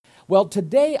Well,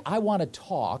 today I want to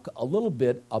talk a little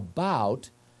bit about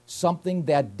something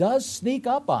that does sneak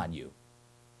up on you,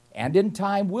 and in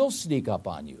time will sneak up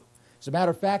on you. As a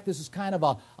matter of fact, this is kind of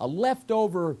a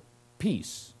leftover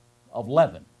piece of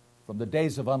leaven from the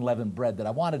days of unleavened bread that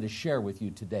I wanted to share with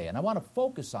you today. And I want to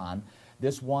focus on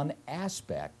this one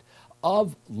aspect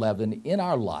of leaven in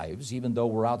our lives, even though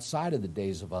we're outside of the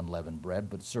days of unleavened bread,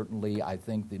 but certainly I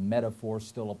think the metaphor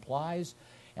still applies.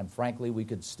 And frankly, we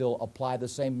could still apply the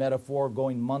same metaphor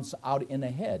going months out in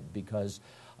ahead, because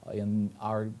in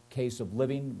our case of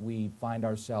living, we find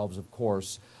ourselves, of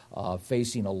course,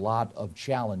 facing a lot of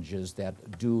challenges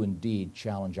that do indeed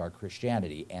challenge our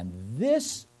Christianity. And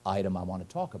this item I want to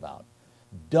talk about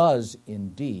does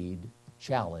indeed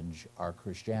challenge our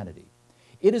Christianity.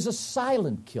 It is a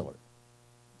silent killer.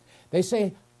 They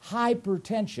say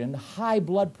hypertension, high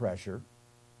blood pressure,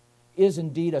 is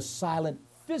indeed a silent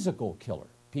physical killer.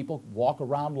 People walk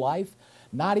around life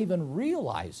not even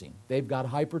realizing they've got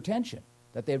hypertension,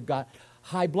 that they've got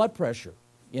high blood pressure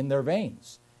in their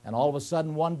veins. And all of a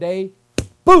sudden one day,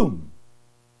 boom,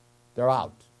 they're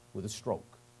out with a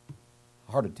stroke,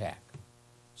 heart attack.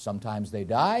 Sometimes they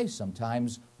die,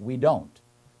 sometimes we don't.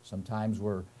 Sometimes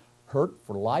we're hurt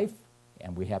for life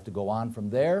and we have to go on from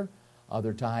there.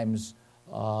 Other times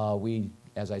we,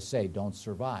 as I say, don't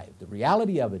survive. The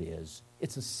reality of it is,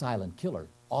 it's a silent killer.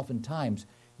 Oftentimes,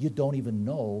 you don't even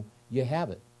know you have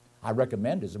it. I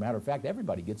recommend, as a matter of fact,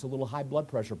 everybody gets a little high blood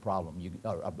pressure problem.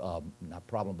 Not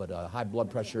problem, but high blood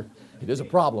pressure. It is a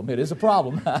problem. It is a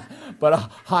problem. But a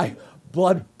high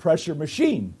blood pressure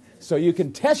machine, so you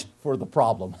can test for the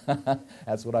problem.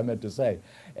 That's what I meant to say.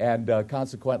 And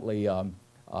consequently,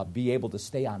 be able to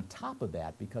stay on top of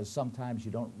that, because sometimes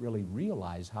you don't really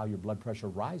realize how your blood pressure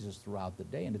rises throughout the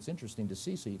day. And it's interesting to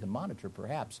see, so you can monitor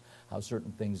perhaps how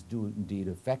certain things do indeed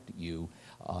affect you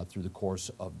through the course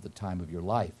of the time of your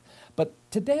life. But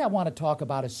today I want to talk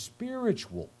about a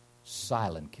spiritual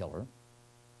silent killer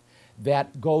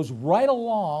that goes right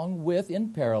along with, in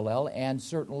parallel, and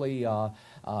certainly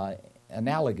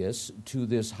analogous to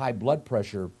this high blood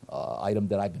pressure item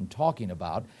that I've been talking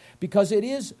about, because it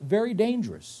is very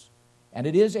dangerous, and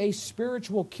it is a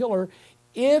spiritual killer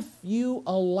if you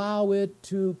allow it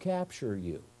to capture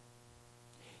you,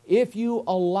 if you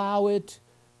allow it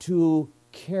to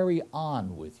carry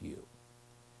on with you.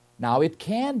 Now, it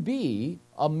can be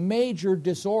a major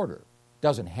disorder.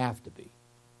 Doesn't have to be.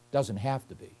 Doesn't have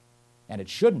to be. And it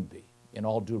shouldn't be, in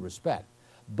all due respect.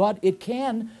 But it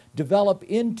can develop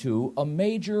into a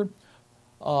major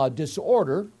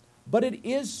disorder, but it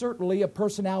is certainly a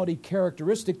personality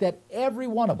characteristic that every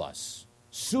one of us,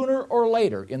 sooner or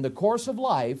later in the course of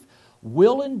life,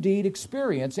 will indeed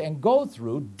experience and go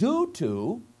through due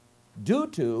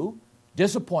to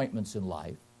disappointments in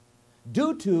life,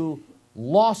 due to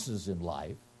losses in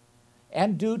life,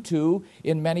 and due to,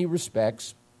 in many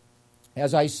respects,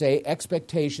 as I say,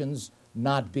 expectations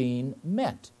not being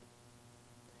met.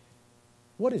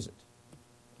 What is it?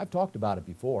 I've talked about it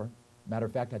before. Matter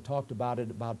of fact, I talked about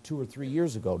it about 2 or 3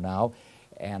 years ago now,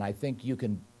 and I think you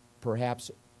can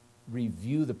perhaps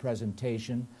review the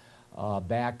presentation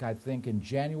back, I think, in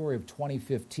January of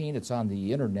 2015. It's on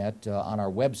the internet, on our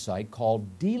website,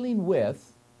 called Dealing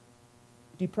with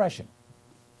Depression.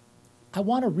 I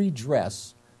want to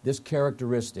redress this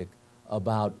characteristic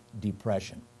about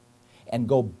depression and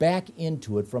go back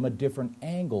into it from a different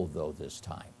angle, though, this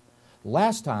time.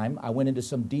 Last time, I went into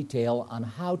some detail on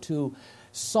how to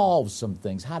solve some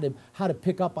things, how to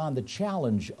pick up on the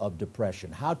challenge of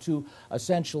depression, how to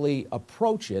essentially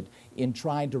approach it in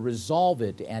trying to resolve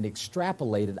it and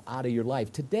extrapolate it out of your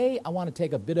life. Today, I want to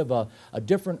take a bit of a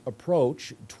different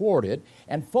approach toward it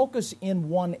and focus in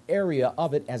one area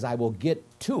of it as I will get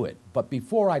to it. But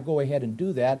before I go ahead and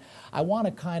do that, I want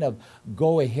to kind of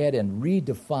go ahead and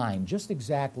redefine just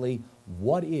exactly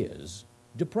what is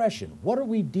depression. What are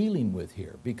we dealing with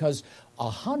here? Because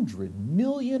 100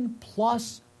 million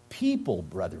plus people,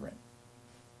 brethren,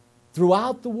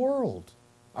 throughout the world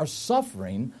are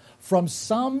suffering from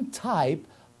some type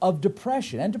of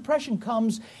depression. And depression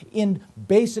comes in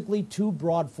basically 2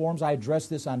 broad forms. I address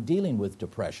this on Dealing with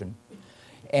Depression.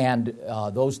 And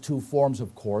those 2 forms,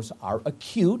 of course, are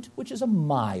acute, which is a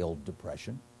mild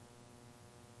depression.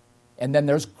 And then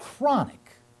there's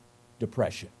chronic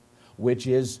depression, which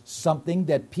is something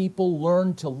that people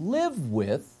learn to live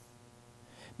with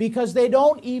because they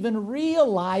don't even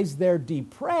realize they're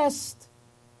depressed,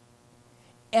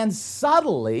 and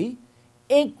subtly,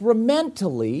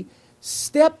 incrementally,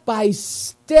 step by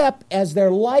step, as their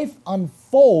life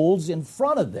unfolds in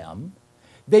front of them,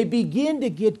 they begin to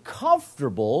get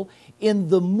comfortable in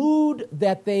the mood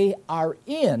that they are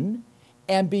in,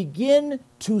 and begin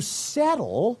to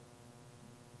settle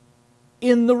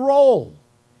in the role.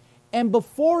 And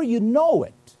before you know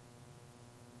it,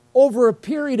 over a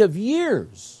period of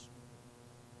years,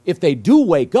 if they do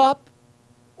wake up,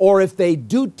 or if they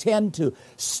do tend to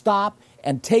stop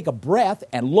and take a breath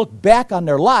and look back on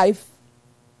their life,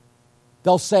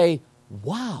 they'll say,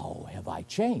 wow, have I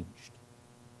changed?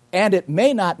 And it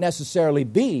may not necessarily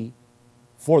be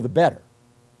for the better.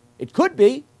 It could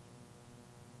be,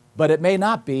 but it may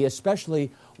not be,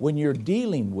 especially when you're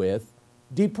dealing with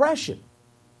depression.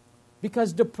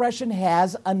 Because depression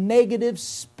has a negative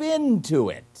spin to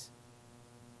it.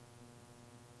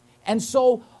 And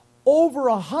so over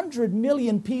 100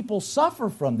 million people suffer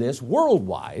from this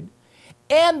worldwide,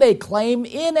 and they claim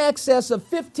in excess of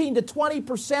 15 to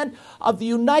 20% of the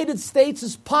United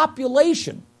States'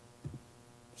 population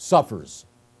suffers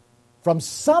from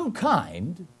some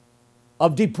kind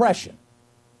of depression.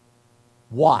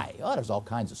 Why? Oh, there's all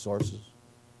kinds of sources,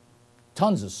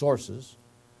 tons of sources.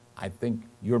 I think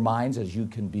your minds, as you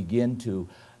can begin to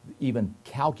even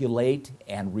calculate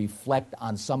and reflect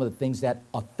on some of the things that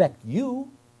affect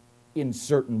you in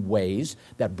certain ways,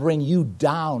 that bring you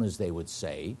down, as they would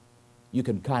say, you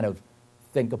can kind of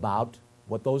think about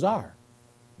what those are.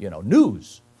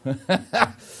 News.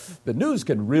 The news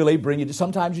can really bring you to,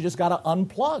 sometimes you just got to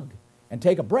unplug and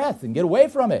take a breath and get away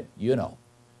from it,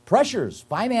 Pressures,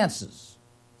 finances,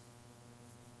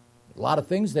 a lot of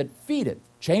things that feed it.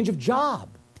 Change of job,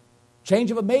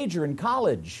 change of a major in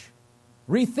college,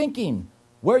 rethinking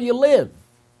where you live,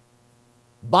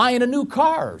 buying a new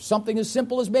car, something as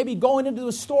simple as maybe going into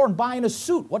a store and buying a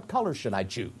suit. What color should I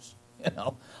choose?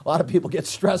 A lot of people get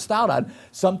stressed out on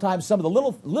sometimes some of the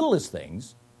littlest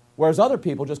things, whereas other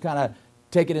people just kind of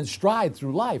take it in stride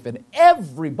through life. And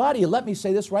everybody, let me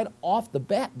say this right off the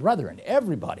bat, brethren,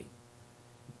 everybody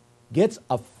gets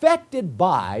affected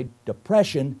by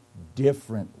depression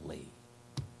differently.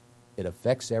 It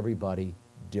affects everybody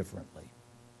differently.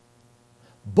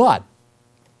 But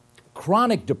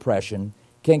chronic depression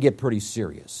can get pretty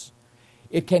serious.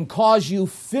 It can cause you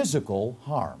physical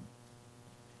harm.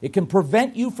 It can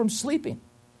prevent you from sleeping.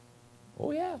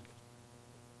 Oh, yeah.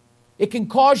 It can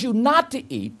cause you not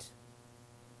to eat,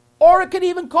 or it can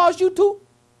even cause you to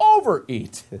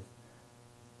overeat.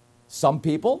 Some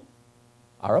people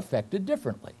are affected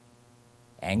differently.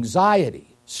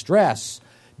 Anxiety, stress,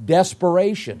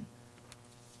 desperation.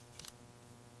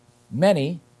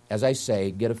 Many, as I say,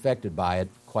 get affected by it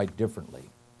quite differently.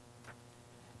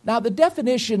 Now, the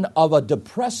definition of a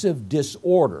depressive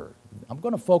disorder, I'm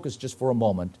going to focus just for a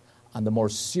moment on the more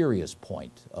serious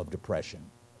point of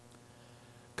depression.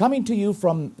 Coming to you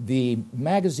from the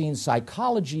magazine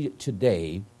Psychology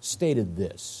Today, stated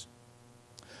this: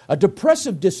 a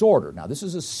depressive disorder, now this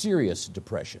is a serious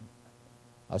depression,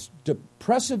 a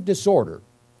depressive disorder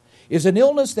is an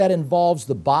illness that involves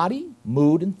the body,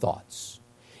 mood, and thoughts.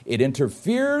 It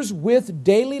interferes with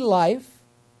daily life,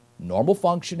 normal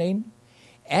functioning,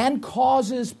 and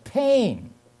causes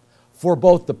pain for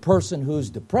both the person who's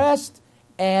depressed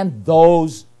and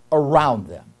those around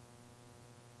them.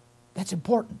 That's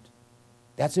important.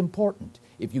 That's important.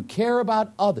 If you care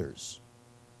about others,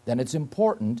 then it's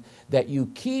important that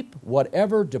you keep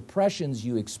whatever depressions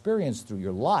you experience through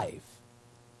your life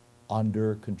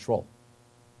under control.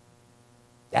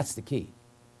 That's the key.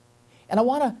 And I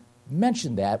want to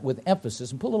mention that with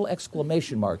emphasis and put a little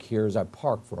exclamation mark here as I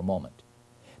park for a moment,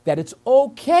 that it's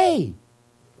okay.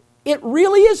 It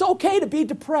really is okay to be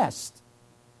depressed.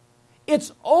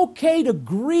 It's okay to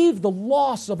grieve the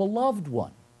loss of a loved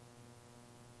one.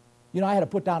 I had to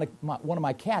put down one of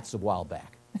my cats a while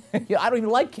back. I don't even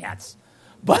like cats,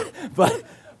 but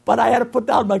I had to put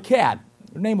down my cat.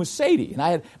 Her name was Sadie,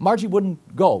 and Margie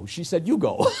wouldn't go. She said, "You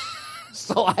go."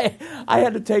 So I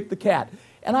had to take the cat,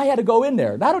 and I had to go in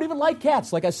there. And I don't even like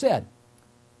cats, like I said.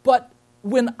 But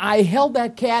when I held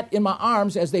that cat in my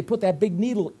arms as they put that big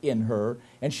needle in her,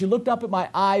 and she looked up at my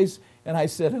eyes, and I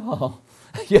said, "Oh,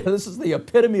 yeah, this is the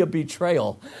epitome of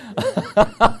betrayal."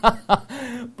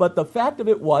 But the fact of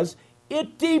it was,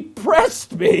 it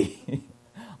depressed me.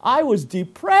 I was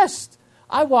depressed.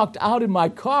 I walked out in my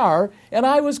car, and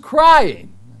I was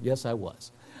crying. Yes, I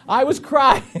was. I was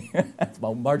crying.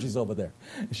 Margie's over there.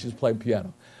 She's playing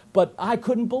piano. But I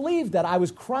couldn't believe that I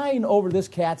was crying over this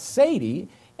cat, Sadie,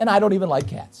 and I don't even like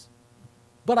cats.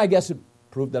 But I guess it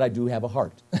proved that I do have a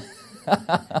heart.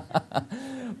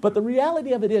 But the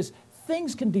reality of it is,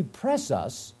 things can depress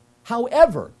us.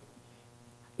 However,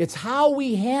 it's how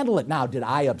we handle it. Now, did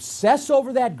I obsess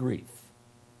over that grief?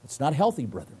 It's not healthy,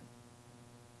 brethren.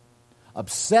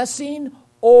 Obsessing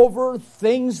over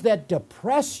things that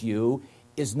depress you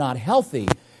is not healthy,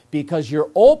 because you're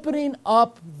opening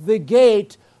up the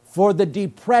gate for the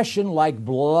depression like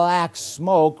black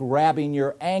smoke wrapping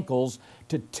your ankles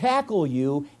to tackle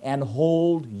you and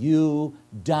hold you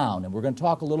down. And we're going to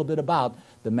talk a little bit about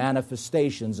the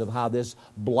manifestations of how this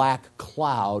black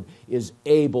cloud is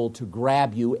able to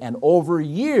grab you and over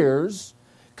years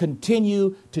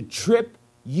continue to trip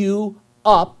you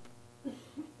up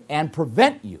and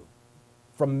prevent you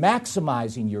from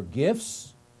maximizing your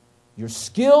gifts, your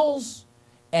skills,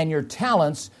 and your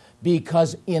talents,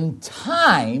 because in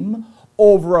time,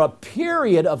 over a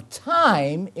period of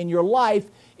time in your life,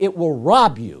 it will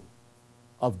rob you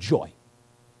of joy.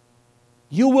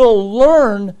 You will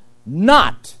learn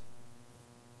not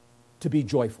to be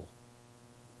joyful.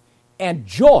 And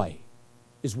joy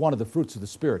is one of the fruits of the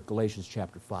Spirit, Galatians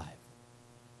chapter 5,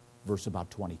 verse about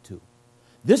 22.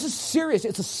 This is serious.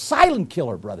 It's a silent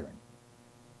killer, brethren.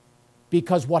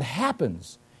 Because what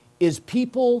happens is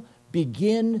people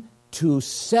begin to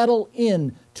settle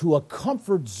in to a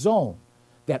comfort zone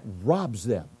that robs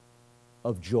them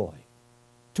of joy,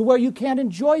 to where you can't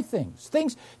enjoy things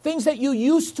that you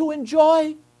used to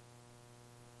enjoy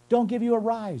don't give you a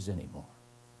rise anymore,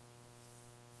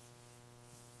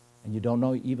 and you don't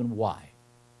know even why.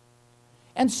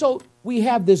 And so we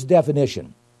have this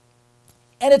definition,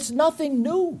 and it's nothing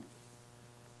new.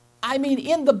 I mean,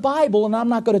 in the Bible, and I'm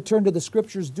not going to turn to the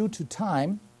scriptures due to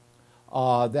time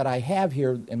that I have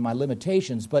here in my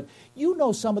limitations, but you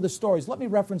know some of the stories. Let me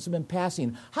reference them in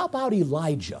passing. How about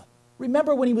Elijah?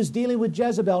 Remember when he was dealing with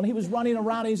Jezebel and he was running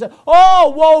around and he said,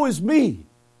 "Oh, woe is me.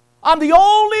 I'm the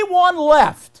only one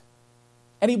left."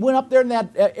 And he went up there in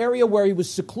that area where he was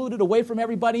secluded away from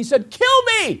everybody. He said, "Kill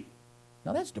me."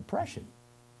 Now that's depression.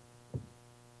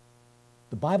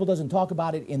 The Bible doesn't talk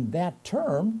about it in that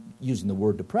term, using the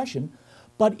word depression,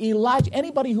 but Elijah,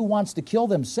 anybody who wants to kill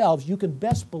themselves, you can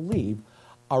best believe,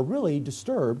 are really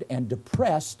disturbed and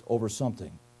depressed over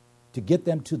something to get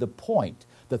them to the point,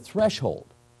 the threshold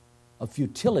of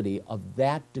futility of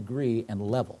that degree and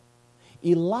level.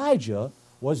 Elijah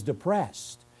was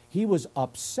depressed. He was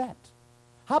upset.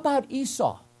 How about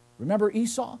Esau? Remember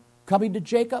Esau coming to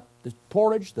Jacob, the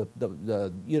porridge,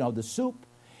 the soup?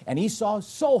 And Esau,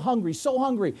 so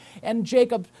hungry. And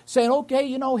Jacob saying, "Okay,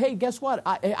 hey, guess what?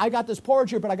 I got this porridge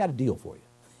here, but I got a deal for you.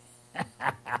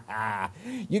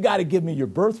 You got to give me your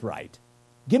birthright.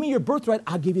 Give me your birthright,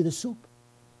 I'll give you the soup."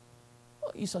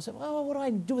 Well, Esau said, "Well, what do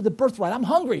I do with the birthright? I'm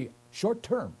hungry. Short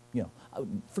term,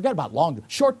 forget about long.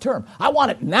 Short term. I want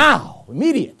it now,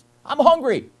 immediate. I'm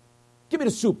hungry. Give me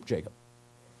the soup, Jacob."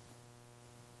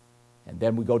 And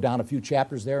then we go down a few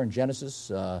chapters there in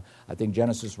Genesis. I think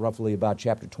Genesis, roughly about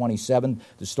chapter 27.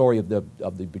 The story of the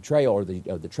betrayal or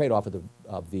the trade-off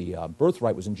of the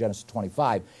birthright was in Genesis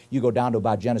 25. You go down to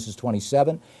about Genesis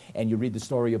 27, and you read the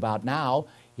story about now.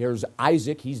 Here's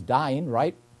Isaac. He's dying,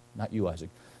 right? Not you, Isaac.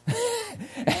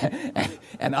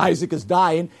 And Isaac is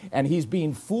dying, and he's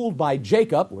being fooled by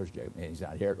Jacob. Where's Jacob? He's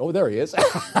not here. Oh, there he is.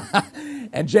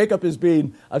 And Jacob is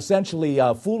being essentially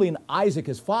fooling Isaac,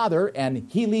 his father, and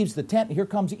he leaves the tent, and here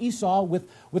comes Esau with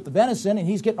the venison, and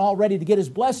he's getting all ready to get his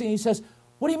blessing. He says,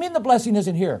 "What do you mean the blessing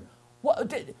isn't here?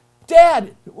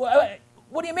 Dad,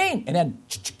 what do you mean?" And then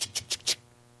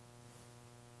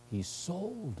he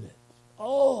sold it.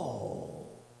 Oh,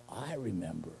 I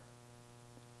remember.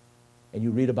 And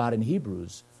you read about in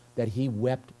Hebrews that he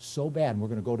wept so bad, and we're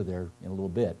going to go to there in a little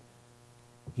bit.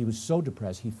 He was so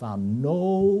depressed, he found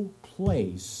no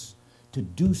place to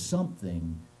do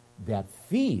something that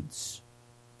feeds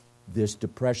this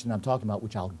depression I'm talking about,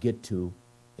 which I'll get to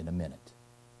in a minute.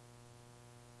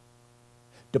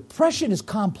 Depression is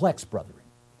complex, brethren.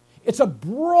 It's a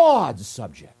broad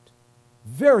subject,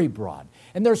 very broad.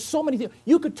 And there's so many things.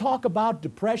 You could talk about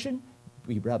depression,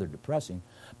 be rather depressing,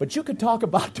 but you could talk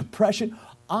about depression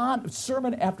on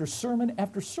sermon after sermon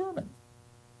after sermon,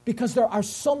 because there are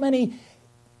so many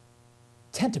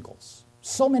tentacles,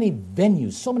 so many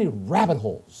venues, so many rabbit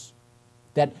holes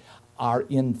that are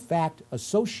in fact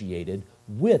associated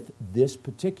with this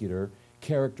particular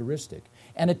characteristic.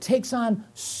 And it takes on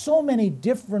so many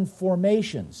different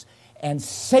formations, and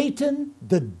Satan,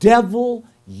 the devil,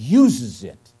 uses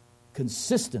it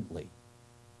consistently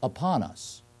upon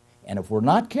us. And if we're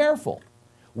not careful,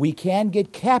 we can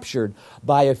get captured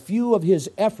by a few of his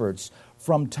efforts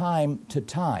from time to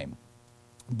time.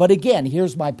 But again,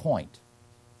 here's my point.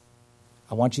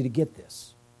 I want you to get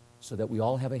this so that we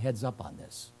all have a heads up on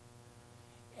this.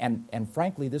 And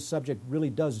frankly, this subject really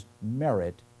does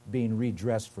merit being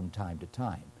redressed from time to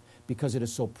time, because it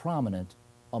is so prominent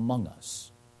among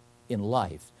us in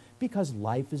life, because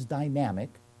life is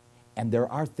dynamic and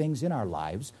there are things in our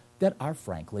lives that are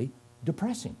frankly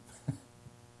depressing.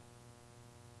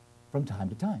 from time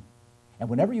to time. And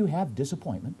whenever you have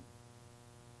disappointment,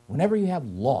 whenever you have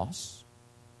loss,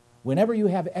 whenever you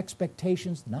have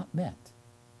expectations not met,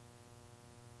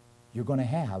 you're going to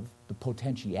have the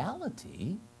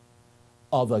potentiality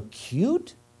of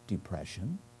acute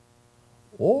depression,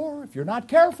 or if you're not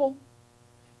careful,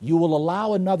 you will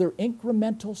allow another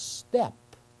incremental step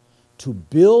to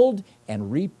build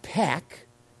and repack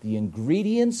the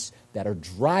ingredients that are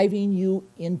driving you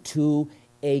into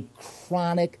a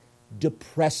chronic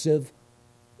depressive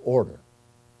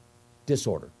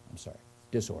disorder.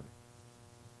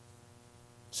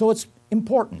 So it's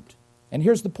important. And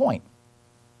here's the point.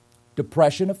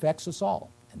 Depression affects us all,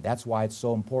 and that's why it's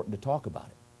so important to talk about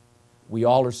it. We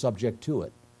all are subject to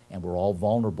it, and we're all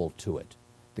vulnerable to it.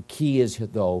 The key is,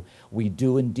 though, we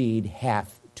do indeed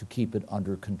have to keep it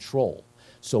under control.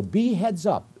 So be heads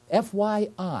up,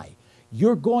 FYI,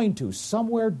 you're going to,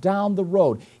 somewhere down the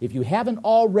road, if you haven't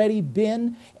already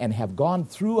been and have gone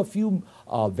through a few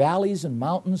valleys and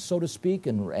mountains, so to speak,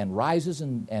 and rises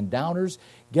and downers,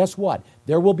 guess what?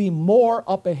 There will be more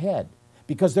up ahead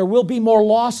because there will be more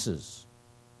losses.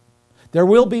 There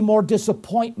will be more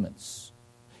disappointments.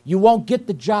 You won't get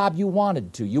the job you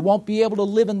wanted to. You won't be able to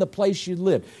live in the place you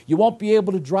lived. You won't be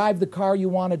able to drive the car you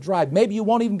want to drive. Maybe you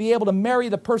won't even be able to marry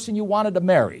the person you wanted to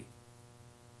marry.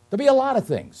 There'll be a lot of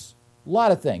things. A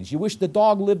lot of things. You wish the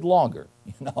dog lived longer,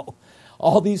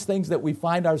 All these things that we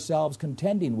find ourselves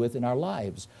contending with in our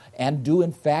lives and do,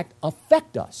 in fact,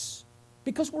 affect us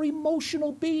because we're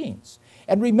emotional beings.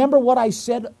 And remember what I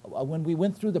said when we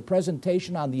went through the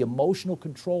presentation on the emotional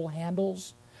control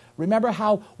handles? Remember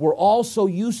how we're all so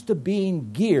used to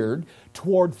being geared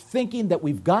toward thinking that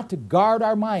we've got to guard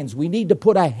our minds. We need to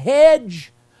put a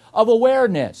hedge of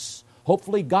awareness.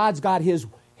 Hopefully God's got His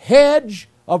hedge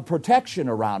of protection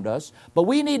around us, but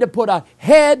we need to put a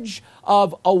hedge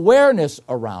of awareness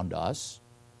around us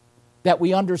that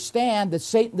we understand that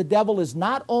Satan, the devil, is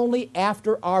not only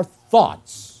after our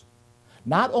thoughts,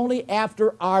 not only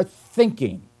after our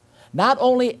thinking, not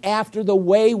only after the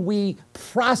way we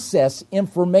process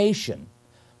information,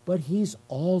 but he's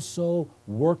also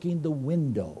working the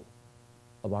window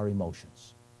of our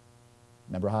emotions.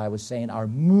 Remember how I was saying our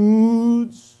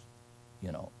moods,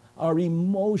 our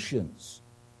emotions.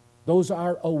 Those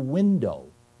are a window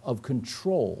of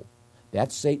control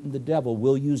that Satan the devil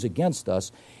will use against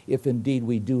us if indeed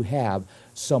we do have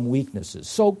some weaknesses.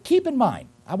 So keep in mind,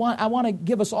 I want to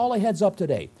give us all a heads up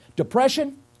today.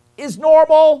 Depression is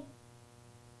normal.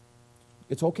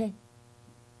 It's okay.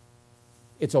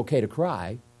 It's okay to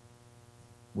cry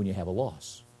when you have a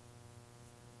loss.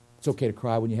 It's okay to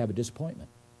cry when you have a disappointment.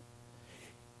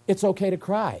 It's okay to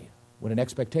cry when an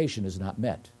expectation is not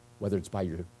met, whether it's by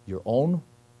your own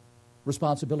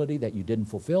responsibility that you didn't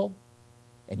fulfill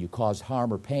and you caused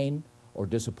harm or pain or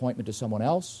disappointment to someone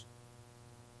else,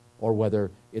 or whether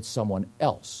it's someone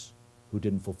else who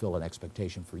didn't fulfill an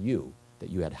expectation for you that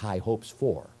you had high hopes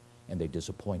for and they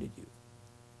disappointed you.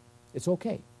 It's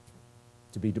okay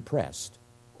to be depressed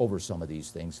over some of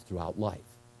these things throughout life.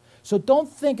 So don't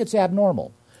think it's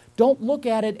abnormal. Don't look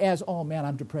at it as, oh man,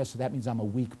 I'm depressed, so that means I'm a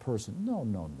weak person. No.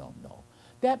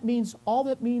 All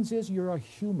that means is you're a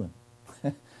human.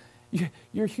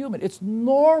 You're human. It's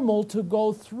normal to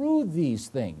go through these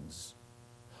things.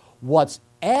 What's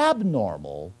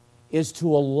abnormal is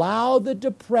to allow the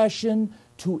depression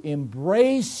to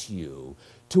embrace you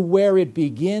to where it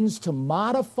begins to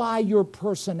modify your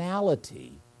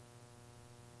personality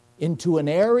into an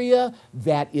area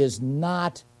that is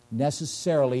not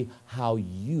necessarily how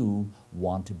you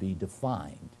want to be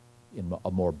defined in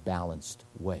a more balanced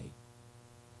way.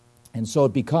 And so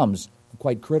it becomes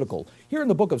quite critical. Here in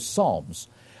the book of Psalms,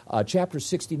 chapter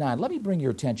 69, let me bring your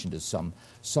attention to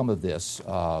some of this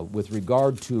with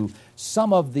regard to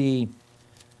some of the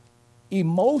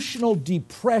emotional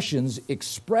depressions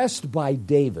expressed by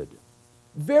David.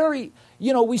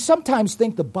 We sometimes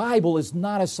think the Bible is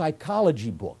not a psychology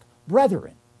book.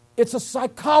 Brethren, it's a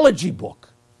psychology book.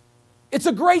 It's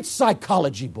a great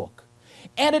psychology book.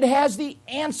 And it has the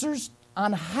answers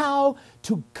on how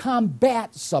to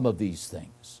combat some of these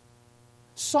things.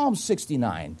 Psalm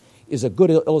 69 is a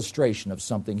good illustration of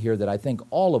something here that I think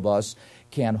all of us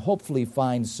can hopefully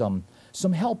find some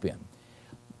help in.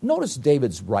 Notice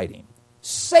David's writing,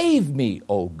 "Save me,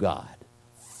 O God,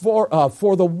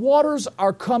 for the waters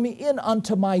are coming in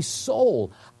unto my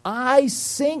soul. I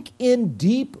sink in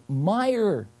deep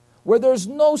mire, where there's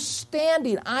no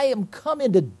standing. I am come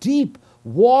into deep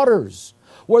waters,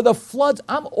 where the floods,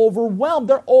 I'm overwhelmed.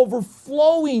 They're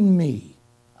overflowing me.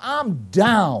 I'm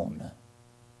down."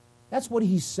 That's what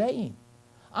he's saying.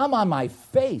 I'm on my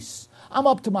face. I'm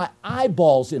up to my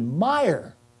eyeballs in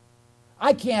mire.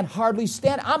 I can't hardly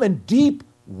stand. I'm in deep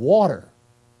water.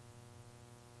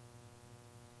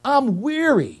 I'm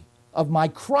weary of my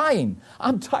crying.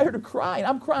 I'm tired of crying.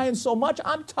 I'm crying so much,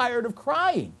 I'm tired of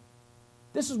crying.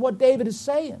 This is what David is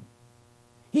saying.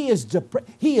 He is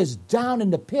down in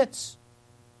the pits.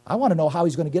 I want to know how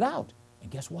he's going to get out.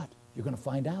 And guess what? You're going to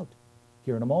find out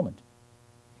here in a moment.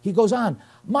 He goes on,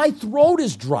 my throat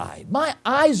is dried. My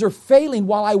eyes are failing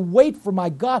while I wait for my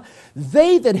God.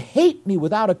 They that hate me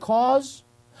without a cause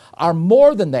are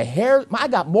more than the hair. I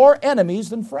got more enemies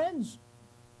than friends.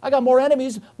 I got more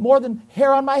enemies, more than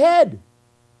hair on my head.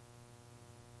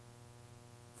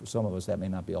 For some of us, that may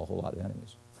not be a whole lot of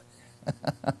enemies.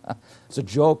 It's a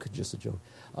joke, just a joke.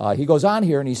 He goes on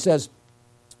here and he says,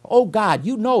 oh God,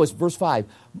 you know, it's verse 5,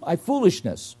 my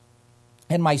foolishness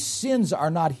and my sins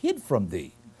are not hid from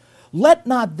thee. Let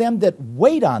not them that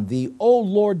wait on thee, O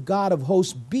Lord God of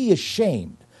hosts, be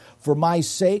ashamed for my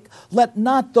sake. Let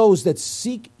not those that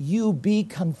seek you be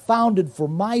confounded for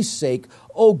my sake,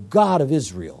 O God of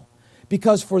Israel.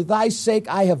 Because for thy sake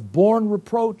I have borne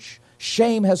reproach.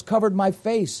 Shame has covered my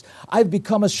face. I've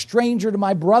become a stranger to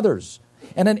my brothers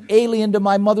and an alien to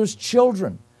my mother's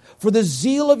children. For the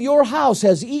zeal of your house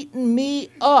has eaten me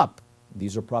up.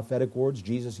 These are prophetic words.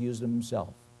 Jesus used them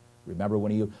himself. Remember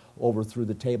when he overthrew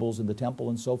the tables in the temple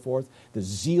and so forth? The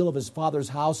zeal of his father's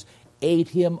house ate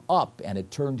him up, and it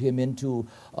turned him into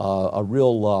a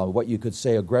real, what you could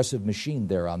say, aggressive machine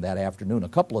there on that afternoon, a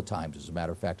couple of times, as a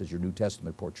matter of fact, as your New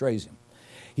Testament portrays him.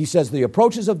 He says, the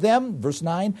approaches of them, verse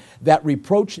 9, that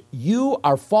reproach you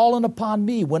are fallen upon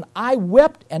me. When I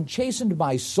wept and chastened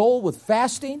my soul with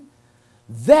fasting,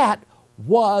 that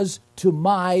was to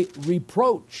my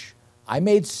reproach. I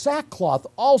made sackcloth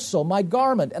also my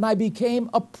garment, and I became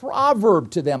a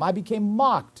proverb to them. I became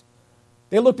mocked.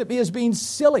 They looked at me as being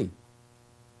silly.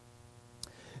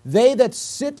 They that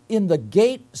sit in the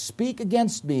gate speak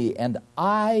against me, and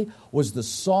I was the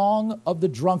song of the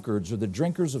drunkards, or the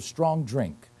drinkers of strong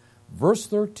drink. Verse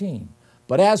 13,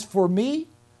 but as for me,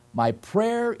 my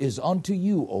prayer is unto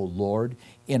you, O Lord,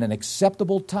 in an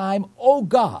acceptable time. O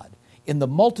God, in the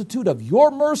multitude of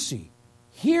your mercy,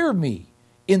 hear me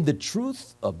in the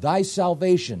truth of thy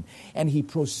salvation. And he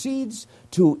proceeds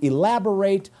to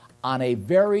elaborate on a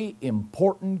very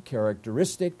important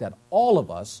characteristic that all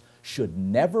of us should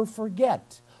never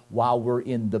forget while we're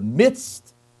in the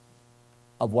midst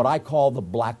of what I call the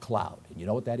black cloud. And you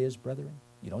know what that is, brethren?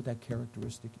 You know what that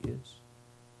characteristic is?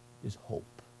 Is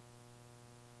hope.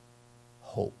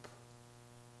 Hope.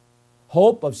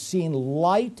 Hope of seeing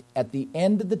light at the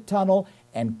end of the tunnel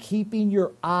and keeping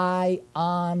your eye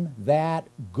on that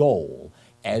goal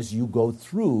as you go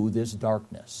through this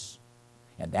darkness.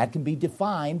 And that can be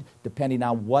defined depending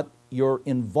on what you're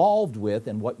involved with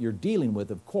and what you're dealing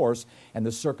with, of course, and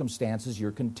the circumstances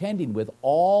you're contending with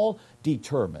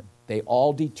they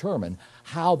all determine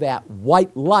how that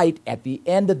white light at the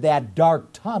end of that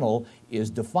dark tunnel is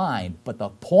defined. But the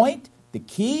point, the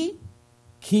key,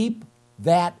 keep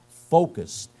that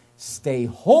focused. Stay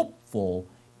hopeful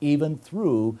even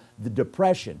through the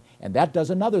depression. And that does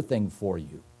another thing for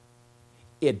you.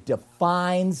 It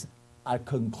defines a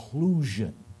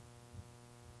conclusion.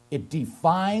 It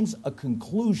defines a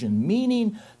conclusion,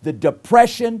 meaning the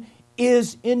depression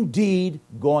is indeed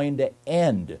going to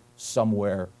end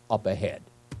somewhere up ahead.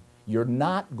 You're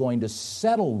not going to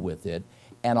settle with it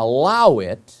and allow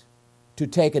it to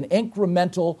take an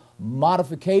incremental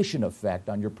modification effect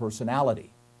on your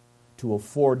personality to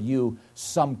afford you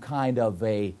some kind of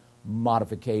a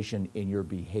modification in your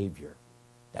behavior.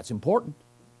 That's important.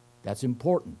 That's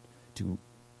important to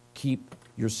keep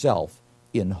yourself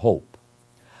in hope.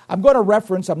 I'm going to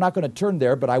reference, I'm not going to turn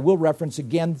there, but I will reference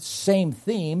again, same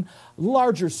theme,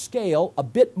 larger scale, a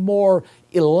bit more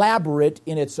elaborate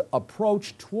in its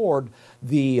approach toward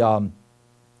the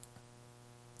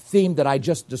theme that I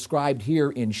just described here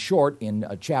in short in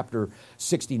chapter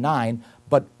 69.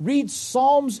 But read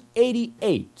Psalms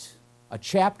 88, a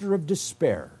chapter of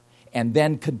despair, and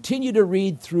then continue to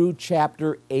read through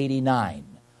chapter 89,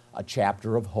 a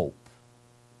chapter of hope.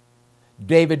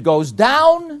 David goes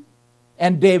down,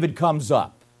 and David comes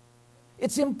up.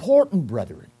 It's important,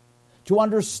 brethren, to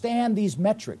understand these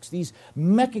metrics, these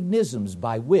mechanisms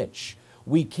by which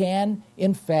we can,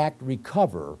 in fact,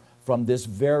 recover from this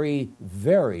very,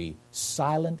 very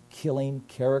silent killing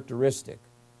characteristic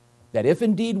that if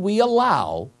indeed we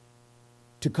allow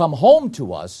to come home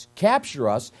to us, capture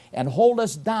us, and hold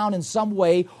us down in some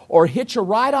way, or hitch a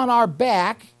ride on our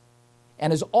back,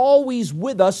 and is always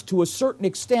with us to a certain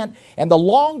extent, and the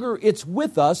longer it's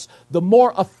with us, the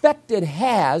more effect it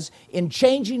has in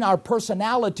changing our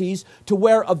personalities to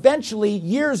where eventually,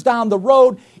 years down the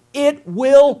road, it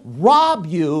will rob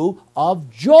you of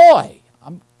joy.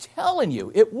 I'm telling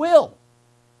you, it will.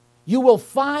 You will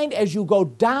find as you go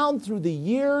down through the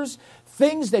years,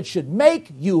 things that should make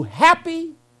you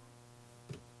happy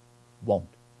won't.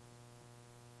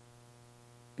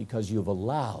 Because you've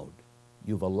allowed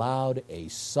a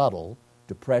subtle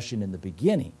depression in the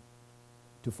beginning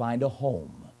to find a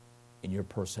home in your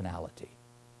personality.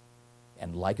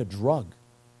 And like a drug,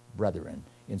 brethren,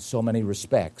 in so many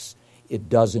respects, it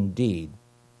does indeed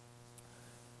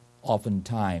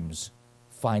oftentimes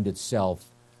find itself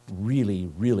really,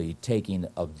 really taking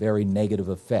a very negative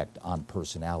effect on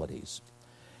personalities.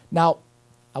 Now,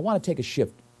 I want to take a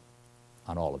shift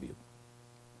on all of you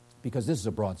because this is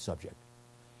a broad subject.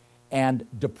 And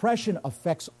depression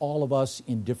affects all of us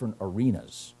in different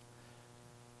arenas.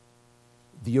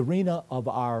 The arena of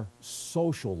our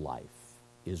social life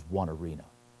is one arena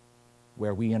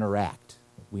where we interact.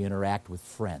 We interact with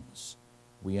friends.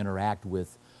 We interact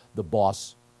with the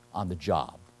boss on the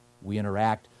job. We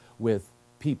interact with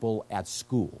people at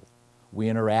school. We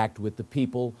interact with the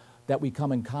people that we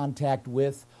come in contact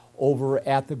with over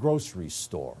at the grocery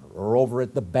store or over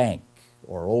at the bank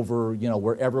or over,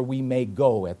 wherever we may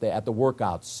go at the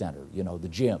workout center, the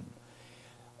gym.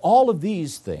 All of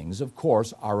these things, of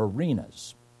course, are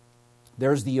arenas.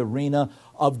 There's the arena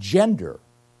of gender,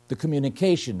 the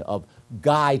communication of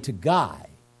guy to guy,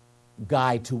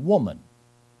 guy to woman,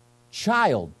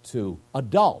 child to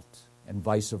adult, and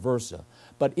vice versa.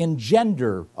 But in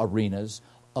gender arenas,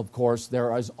 of course,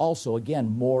 there is also,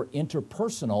 again, more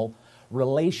interpersonal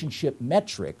relationship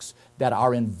metrics that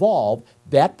are involved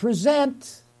that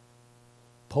present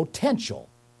potential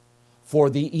for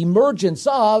the emergence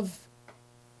of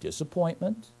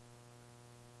disappointment,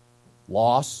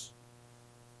 loss,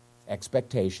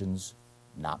 expectations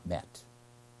not met.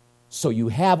 So you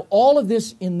have all of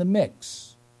this in the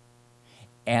mix.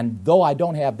 And though I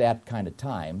don't have that kind of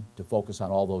time to focus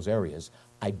on all those areas,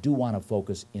 I do want to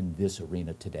focus in this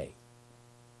arena today.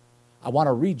 I want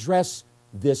to redress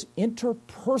this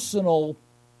interpersonal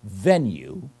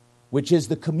venue, which is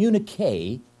the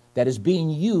communique that is being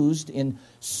used in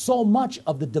so much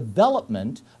of the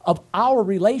development of our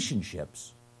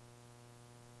relationships,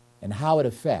 and how it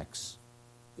affects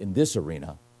in this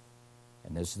arena,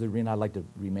 and this is the arena I'd like to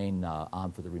remain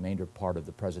on for the remainder part of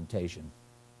the presentation,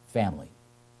 family.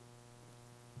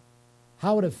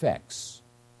 How it affects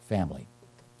family.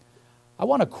 I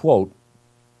want to quote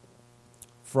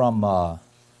from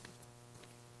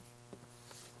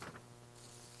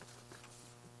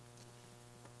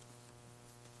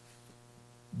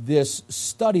this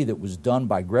study that was done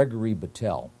by Gregory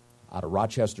Battelle out of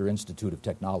Rochester Institute of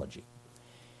Technology.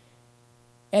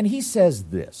 And he says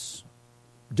this: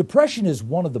 depression is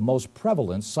one of the most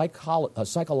prevalent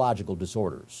psychological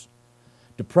disorders.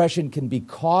 Depression can be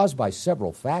caused by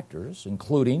several factors,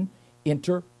 including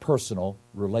interpersonal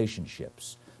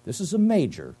relationships. This is a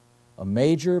major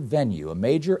venue, a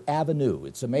major avenue.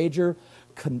 It's a major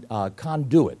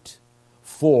conduit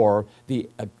for the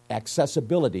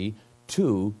accessibility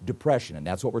to depression, and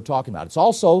that's what we're talking about. It's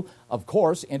also, of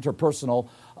course, interpersonal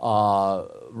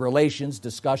relations,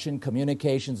 discussion,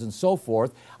 communications, and so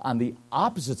forth. On the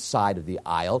opposite side of the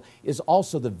aisle is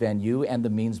also the venue and the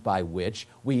means by which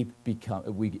we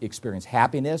experience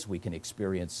happiness, we can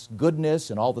experience goodness,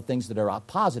 and all the things that are on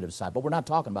the positive side. But we're not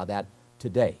talking about that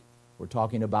today. We're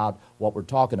talking about what we're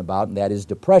talking about, and that is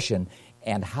depression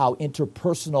and how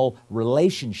interpersonal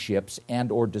relationships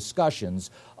and or discussions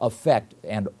affect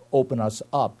and open us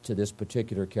up to this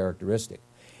particular characteristic.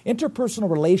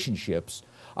 Interpersonal relationships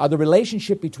are the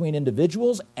relationship between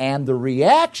individuals and the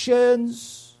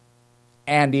reactions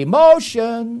and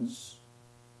emotions.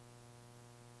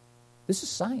 This is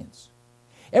science.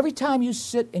 Every time you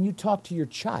sit and you talk to your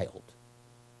child,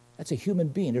 that's a human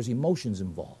being. There's emotions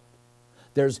involved.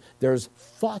 There's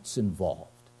thoughts involved.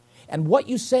 And what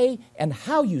you say and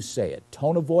how you say it,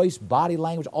 tone of voice, body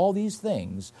language, all these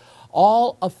things,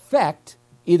 all affect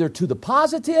either to the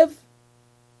positive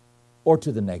or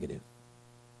to the negative.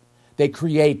 They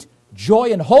create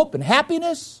joy and hope and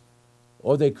happiness,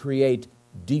 or they create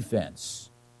defense,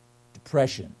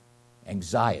 depression,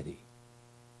 anxiety.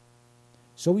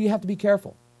 So we have to be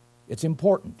careful. It's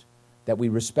important that we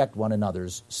respect one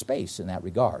another's space in that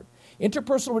regard.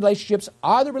 Interpersonal relationships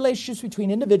are the relationships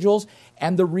between individuals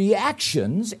and the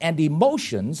reactions and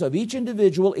emotions of each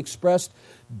individual expressed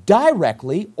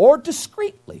directly or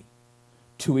discreetly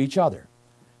to each other.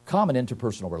 Common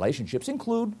interpersonal relationships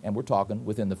include, and we're talking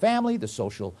within the family, the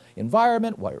social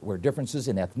environment, where differences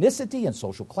in ethnicity and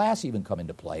social class even come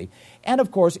into play, and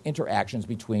of course interactions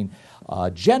between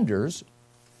genders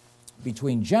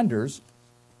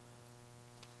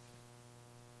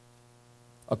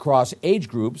across age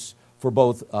groups for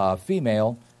both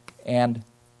female and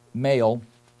male,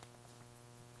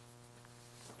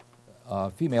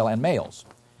 female and males.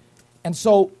 And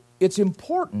so it's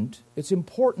important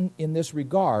in this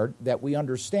regard that we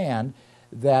understand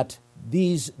that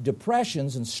these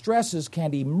depressions and stresses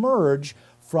can emerge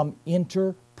from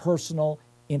interpersonal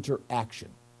interaction.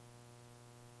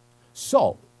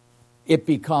 So, it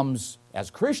becomes, as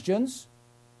Christians,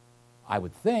 I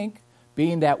would think,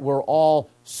 being that we're all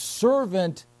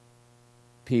servant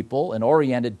people and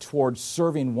oriented towards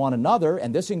serving one another,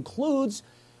 and this includes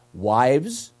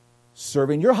wives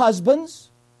serving your husbands.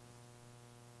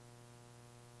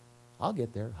 I'll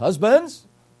get there. Husbands,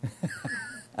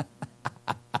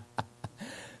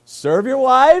 serve your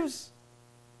wives.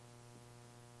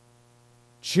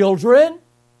 Children,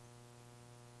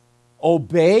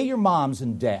 obey your moms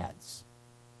and dads.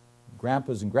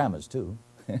 Grandpas and grandmas, too.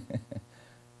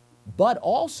 But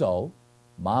also,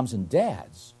 moms and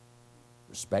dads,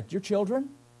 respect your children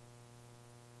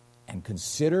and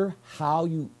consider how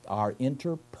you are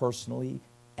interpersonally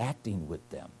acting with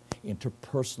them,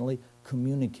 interpersonally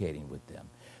communicating with them.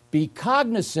 Be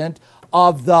cognizant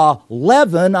of the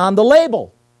leaven on the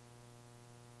label.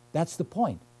 That's the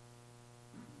point,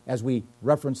 as we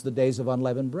reference the days of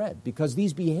unleavened bread, because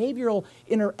these behavioral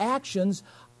interactions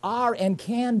are and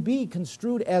can be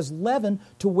construed as leaven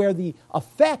to where the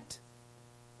effect,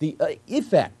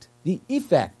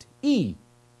 E,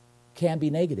 can be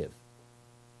negative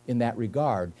in that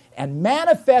regard and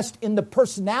manifest in the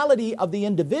personality of the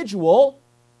individual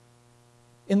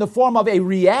in the form of a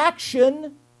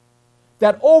reaction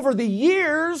that over the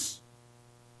years,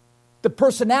 the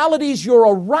personalities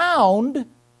you're around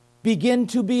begin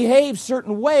to behave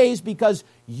certain ways because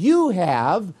you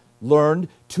have learned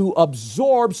to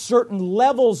absorb certain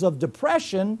levels of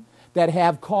depression that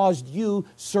have caused you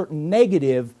certain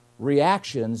negative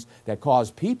reactions that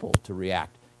cause people to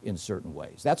react in certain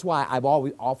ways. That's why I've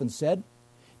often said,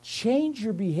 change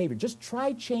your behavior. Just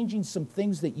try changing some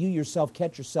things that you yourself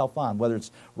catch yourself on, whether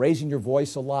it's raising your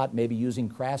voice a lot, maybe using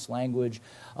crass language,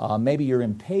 maybe you're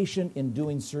impatient in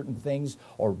doing certain things,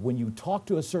 or when you talk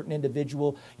to a certain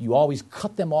individual, you always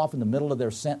cut them off in the middle of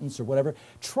their sentence or whatever.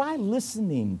 Try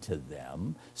listening to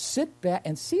them, sit back,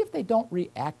 and see if they don't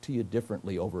react to you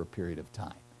differently over a period of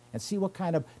time, and see what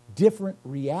kind of different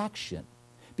reaction.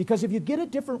 Because if you get a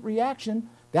different reaction,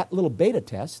 that little beta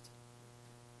test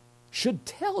should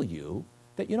tell you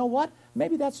that, you know what,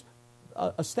 maybe that's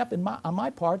a step on my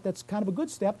part that's kind of a good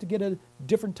step to get a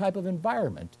different type of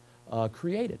environment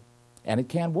created. And it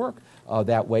can work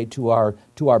that way to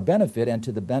our benefit and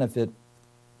to the benefit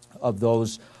of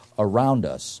those around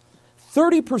us.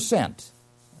 30%,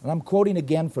 and I'm quoting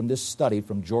again from this study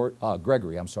from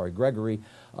Gregory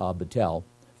Battelle,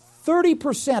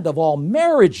 30% of all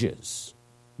marriage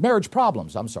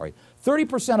problems,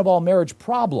 30% of all marriage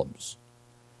problems,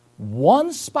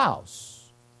 one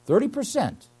spouse,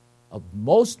 30% of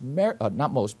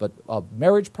of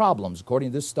marriage problems, according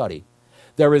to this study,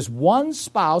 there is one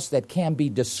spouse that can be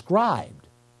described.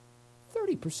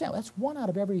 30%, that's 1 out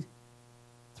of every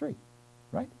 3,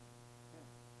 right?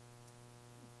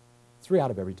 3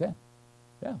 out of every 10.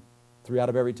 Yeah. 3 out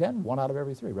of every 10, 1 out of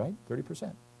every 3, right?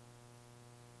 30%.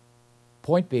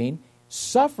 Point being,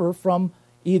 suffer from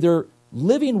either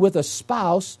living with a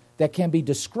spouse that can be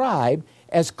described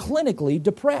as clinically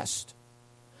depressed.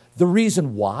 The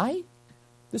reason why?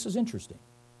 This is interesting.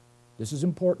 This is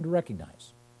important to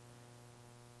recognize.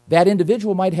 That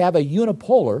individual might have a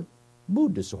unipolar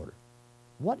mood disorder.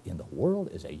 What in the world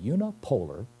is a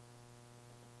unipolar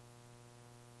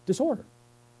disorder?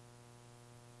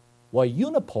 Well,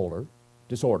 unipolar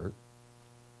disorder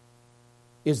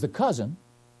is the cousin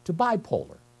to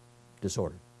bipolar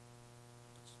disorder.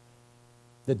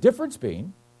 The difference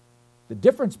being,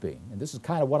 and this is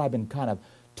kind of what I've been kind of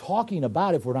talking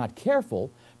about if we're not careful,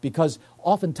 because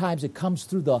oftentimes it comes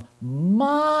through the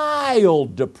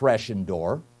mild depression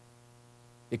door.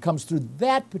 It comes through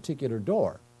that particular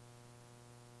door.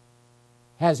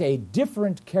 Has a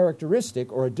different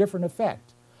characteristic or a different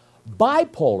effect.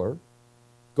 Bipolar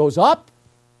goes up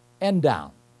and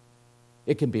down.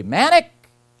 It can be manic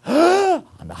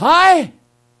on the high,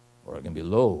 or it can be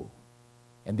low.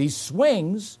 And these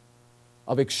swings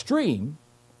of extreme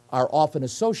are often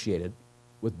associated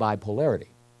with bipolarity.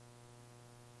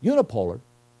 Unipolar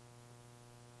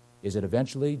is it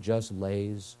eventually just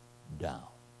lays down.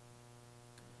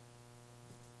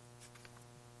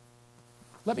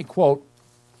 Let me quote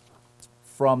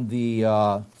from the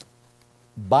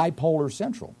Bipolar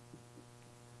Central,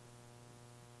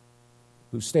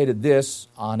 who stated this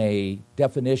on a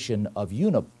definition of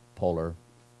unipolar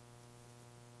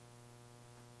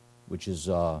which is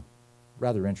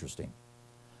rather interesting.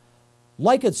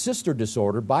 Like its sister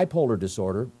disorder, bipolar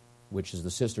disorder, which is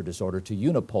the sister disorder to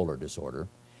unipolar disorder,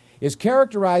 is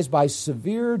characterized by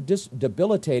severe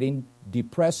debilitating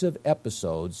depressive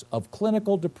episodes of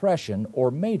clinical depression or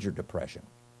major depression.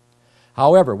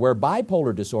 However, where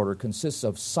bipolar disorder consists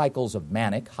of cycles of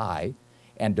manic, high,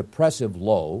 and depressive,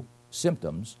 low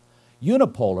symptoms,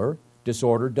 unipolar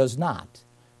disorder does not.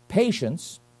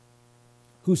 Patients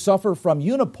who suffer from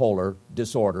unipolar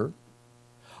disorder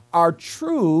are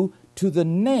true to the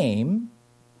name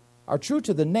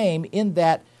in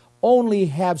that only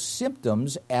have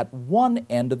symptoms at one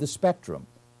end of the spectrum,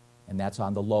 and that's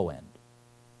on the low end.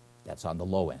 That's on the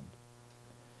low end.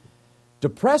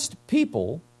 Depressed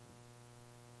people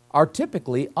are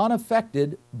typically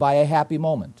unaffected by a happy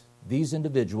moment. These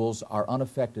individuals are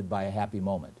unaffected by a happy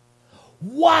moment.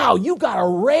 Wow, you got a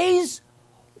raise?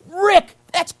 Rick,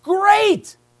 that's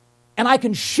great! And I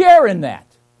can share in that.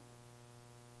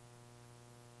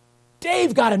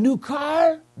 Dave got a new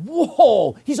car?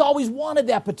 Whoa, he's always wanted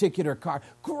that particular car.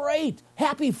 Great,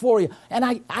 happy for you.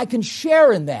 And I can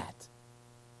share in that.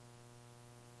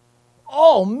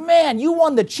 Oh man, you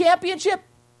won the championship?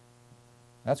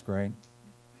 That's great.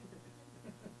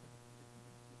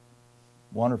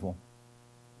 Wonderful.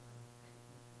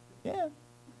 Yeah.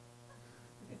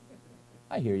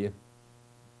 I hear you.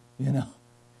 You know.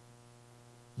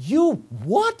 You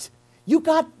what? You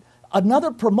got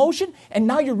another promotion and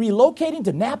now you're relocating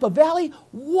to Napa Valley?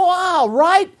 Wow,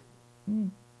 right?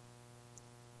 No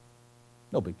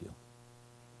big deal.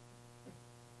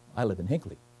 I live in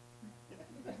Hinckley.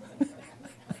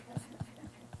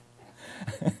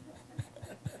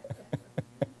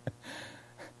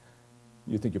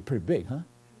 You think you're pretty big, huh?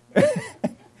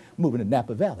 Moving to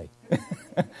Napa Valley.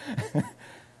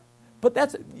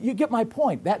 But you get my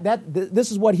point.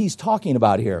 This is what he's talking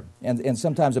about here. And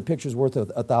sometimes a picture's worth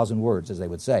 1,000 words, as they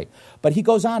would say. But he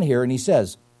goes on here and he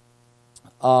says,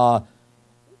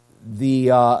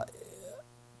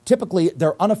 typically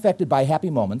they're unaffected by happy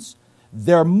moments.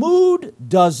 Their mood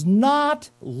does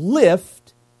not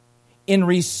lift in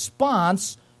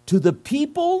response to the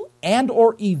people and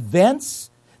or events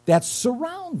that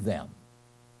surround them.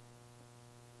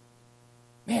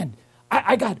 Man,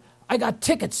 I got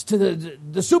tickets to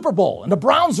the Super Bowl, and the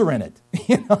Browns are in it.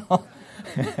 You know,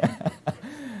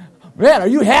 man, are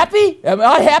you happy? Am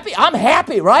I happy? I'm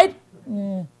happy, right?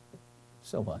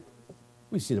 So what?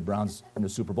 We see the Browns in the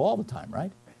Super Bowl all the time,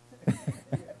 right?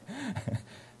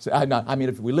 So I mean,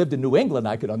 if we lived in New England,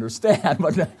 I could understand,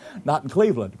 but not in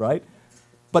Cleveland, right?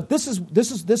 But this is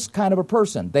this kind of a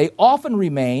person. They often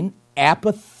remain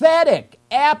apathetic.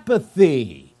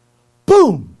 Apathy.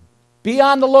 Boom. Be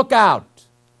on the lookout.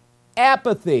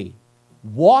 Apathy.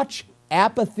 Watch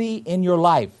apathy in your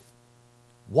life.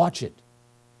 Watch it.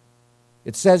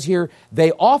 It says here,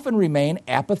 they often remain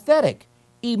apathetic,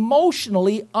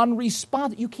 emotionally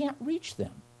unresponsive. You can't reach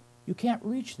them. You can't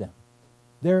reach them.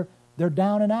 They're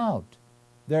down and out.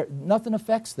 Nothing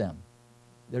affects them.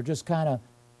 They're just kind of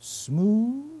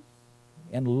smooth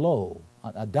and low,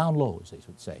 down low, as they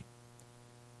would say.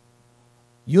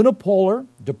 Unipolar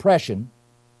depression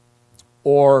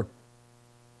or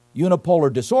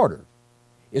unipolar disorder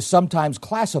is sometimes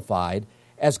classified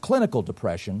as clinical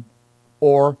depression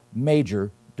or major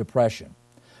depression.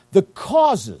 The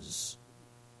causes,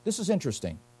 this is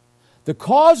interesting, the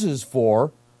causes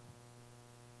for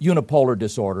unipolar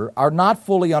disorder are not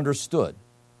fully understood.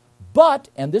 But,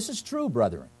 and this is true,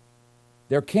 brethren,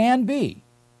 there can be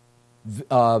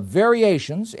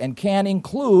variations and can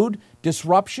include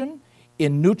disruption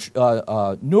in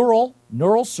neural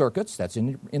circuits, that's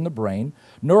in the brain,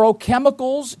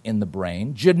 neurochemicals in the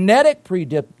brain, genetic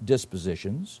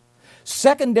predispositions,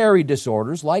 secondary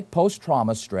disorders like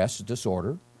post-trauma stress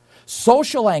disorder,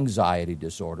 social anxiety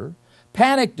disorder,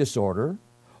 panic disorder,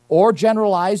 or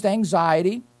generalized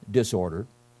anxiety disorder,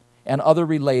 and other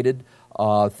related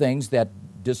things that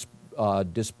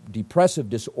depressive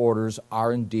disorders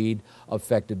are indeed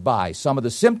affected by. Some of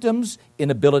the symptoms: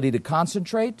 inability to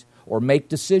concentrate or make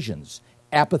decisions,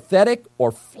 apathetic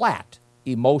or flat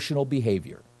emotional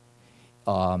behavior,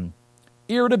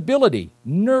 irritability,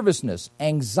 nervousness,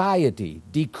 anxiety,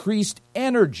 decreased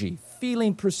energy,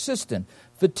 feeling persistent,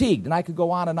 fatigued. And I could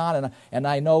go on, and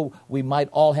I know we might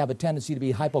all have a tendency to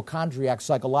be hypochondriacs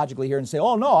psychologically here and say,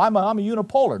 oh, no, I'm a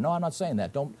unipolar. No, I'm not saying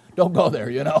that. Don't go there,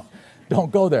 you know.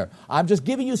 Don't go there. I'm just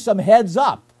giving you some heads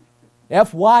up.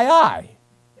 FYI.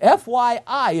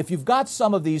 FYI, if you've got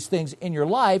some of these things in your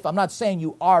life, I'm not saying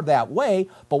you are that way,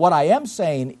 but what I am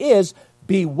saying is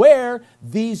beware,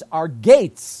 these are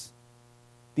gates.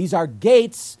 These are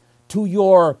gates to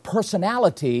your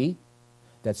personality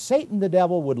that Satan the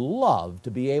devil would love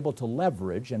to be able to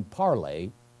leverage and parlay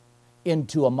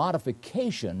into a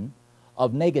modification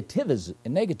of negativity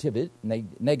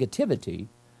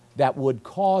that would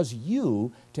cause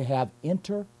you to have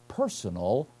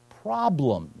interpersonal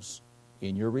problems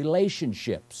in your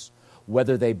relationships,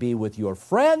 whether they be with your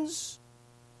friends,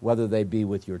 whether they be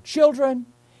with your children,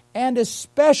 and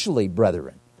especially,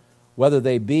 brethren, whether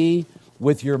they be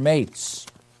with your mates.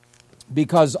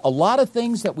 Because a lot of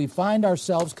things that we find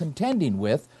ourselves contending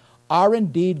with are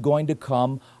indeed going to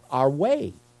come our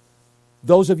way.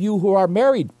 Those of you who are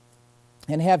married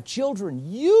and have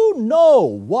children, you know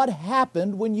what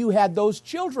happened when you had those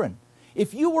children.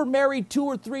 If you were married 2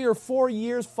 or 3 or 4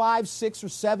 years, 5, 6 or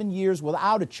 7 years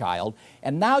without a child,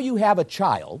 and now you have a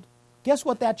child, guess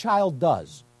what that child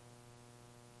does?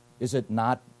 Is it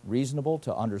not reasonable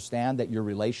to understand that your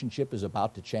relationship is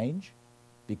about to change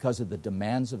because of the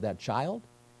demands of that child?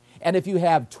 And if you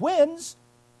have twins,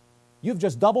 you've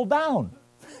just doubled down.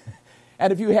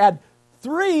 And if you had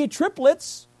 3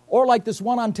 triplets, or like this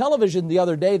one on television the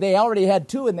other day, they already had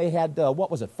 2 and they had,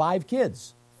 5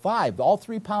 kids. 5, all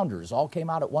 3-pounders, all came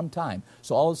out at one time.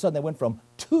 So all of a sudden they went from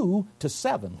 2 to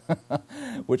 7,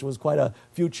 which was quite a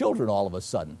few children all of a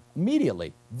sudden,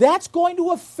 immediately. That's going to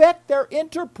affect their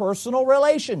interpersonal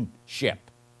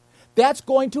relationship. That's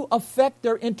going to affect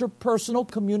their interpersonal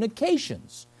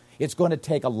communications. It's going to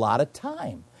take a lot of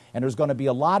time. And there's going to be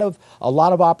a lot of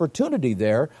opportunity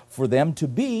there for them to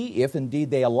be, if indeed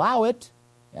they allow it,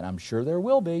 and I'm sure there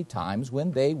will be times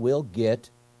when they will get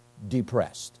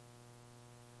depressed.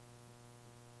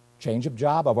 Change of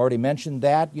job, I've already mentioned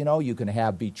that. You can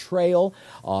have betrayal.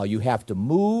 You have to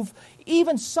move.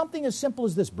 Even something as simple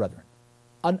as this, brethren.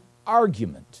 An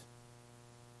argument.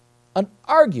 An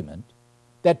argument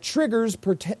that triggers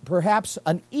perhaps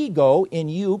an ego in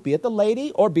you, be it the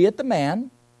lady or be it the man,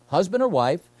 husband or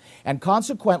wife, and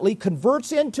consequently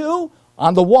converts into,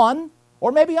 on the one,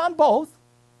 or maybe on both,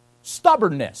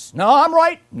 stubbornness. No, I'm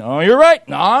right. No, you're right.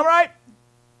 No, I'm right.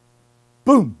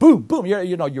 Boom, boom, boom.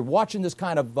 You're watching this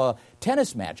kind of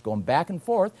tennis match going back and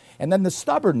forth, and then the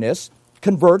stubbornness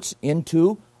converts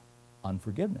into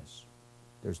unforgiveness.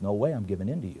 There's no way I'm giving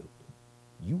in to you.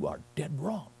 You are dead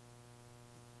wrong.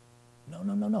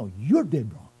 No. You're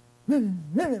dead wrong.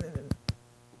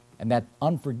 And that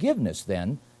unforgiveness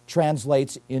then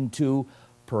translates into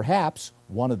perhaps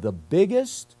one of the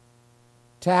biggest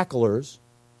tacklers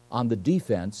on the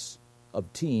defense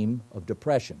of team of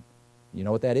depression. You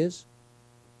know what that is?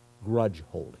 Grudge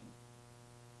holding.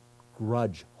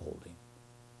 Grudge holding.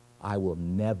 I will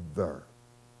never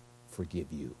forgive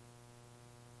you.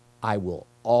 I will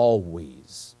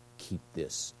always keep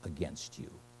this against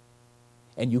you.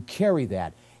 And you carry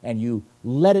that, and you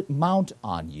let it mount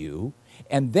on you,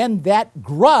 and then that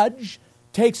grudge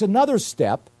takes another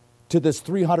step to this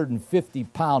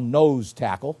 350-pound nose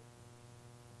tackle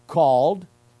called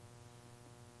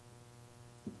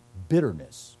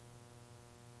bitterness.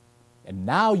 And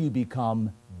now you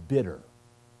become bitter.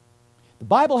 The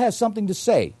Bible has something to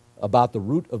say about the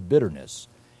root of bitterness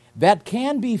that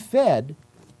can be fed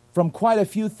from quite a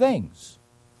few things.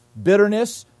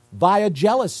 Bitterness via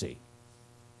jealousy,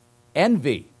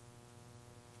 envy,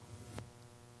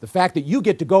 the fact that you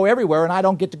get to go everywhere and I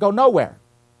don't get to go nowhere,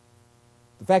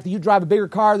 the fact that you drive a bigger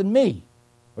car than me,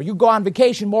 or you go on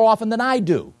vacation more often than I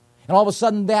do, and all of a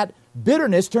sudden that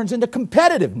bitterness turns into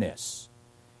competitiveness.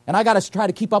 And I got to try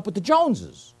to keep up with the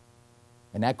Joneses.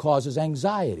 And that causes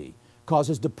anxiety,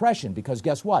 causes depression, because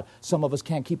guess what? Some of us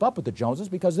can't keep up with the Joneses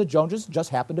because the Joneses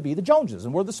just happen to be the Joneses,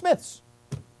 and we're the Smiths,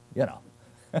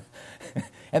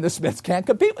 And the Smiths can't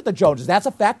compete with the Joneses. That's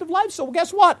a fact of life. So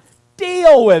guess what?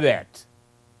 Deal with it.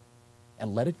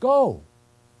 And let it go.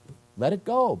 Let it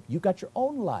go. You got your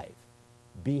own life.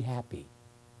 Be happy.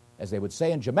 As they would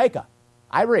say in Jamaica,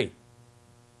 Irie,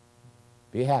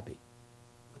 be happy.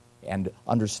 And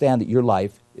understand that your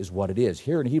life is what it is.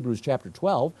 Here in Hebrews chapter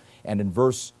 12 and in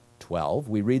verse 12,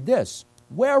 we read this.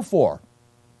 Wherefore,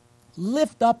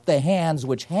 lift up the hands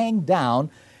which hang down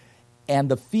and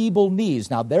the feeble knees.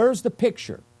 Now, there's the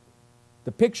picture.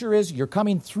 The picture is you're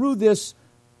coming through this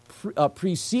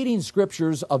preceding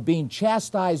scriptures of being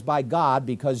chastised by God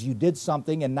because you did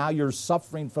something and now you're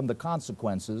suffering from the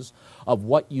consequences of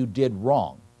what you did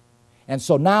wrong. And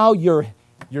so now your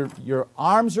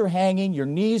arms are hanging, your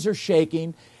knees are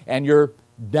shaking, and you're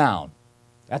down.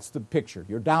 That's the picture.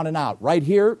 You're down and out. Right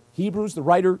here, Hebrews, the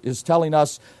writer is telling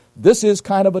us this is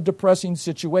kind of a depressing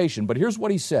situation. But here's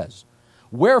what he says.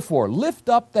 Wherefore, lift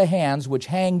up the hands which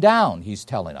hang down, he's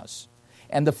telling us,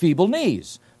 and the feeble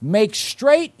knees. Make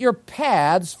straight your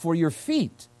paths for your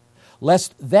feet,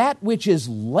 lest that which is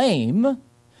lame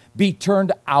be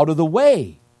turned out of the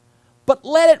way, but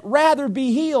let it rather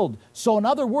be healed. So in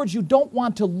other words, you don't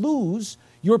want to lose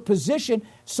your position.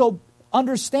 So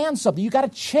understand something. You got to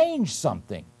change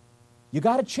something. You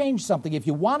got to change something. If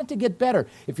you want it to get better,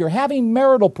 if you're having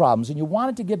marital problems and you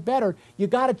want it to get better, you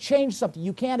got to change something.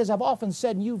 You can't, as I've often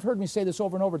said, and you've heard me say this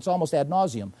over and over, it's almost ad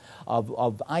nauseum,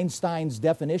 of Einstein's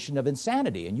definition of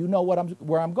insanity. And you know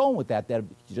where I'm going with that you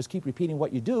just keep repeating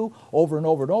what you do over and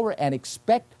over and over and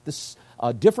expect this,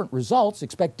 different results,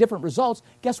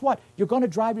 guess what? You're going to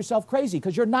drive yourself crazy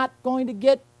because you're not going to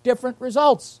get different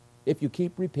results if you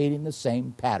keep repeating the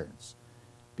same patterns.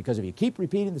 Because if you keep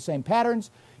repeating the same patterns,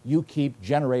 you keep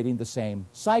generating the same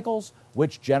cycles,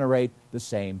 which generate the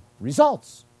same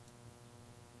results.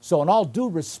 So in all due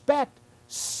respect,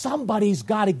 somebody's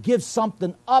got to give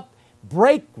something up,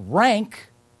 break rank,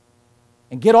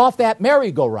 and get off that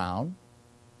merry-go-round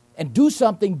and do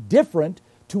something different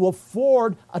to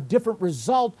afford a different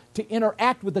result, to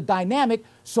interact with the dynamic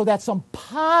so that some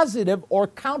positive or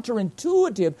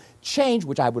counterintuitive change,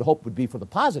 which I would hope would be for the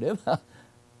positive,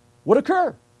 would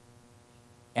occur.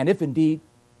 And if indeed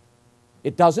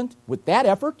it doesn't with that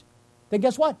effort, then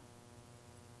guess what?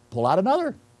 Pull out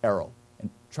another arrow and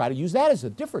try to use that as a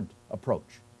different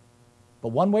approach. But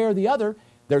one way or the other,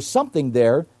 there's something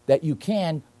there that you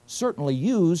can certainly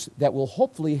use that will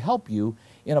hopefully help you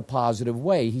in a positive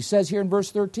way. He says here in verse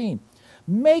 13,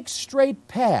 make straight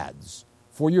paths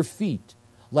for your feet,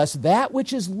 lest that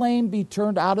which is lame be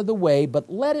turned out of the way,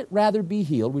 but let it rather be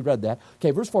healed. We read that.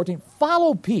 Okay, verse 14,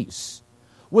 follow peace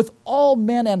with all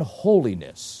men and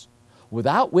holiness,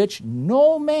 without which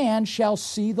no man shall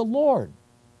see the Lord.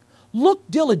 Look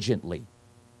diligently,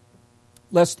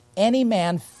 lest any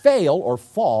man fail or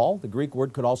fall, the Greek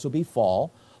word could also be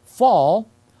fall from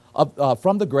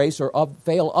the grace or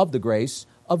fail of the grace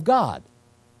of God.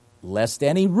 Lest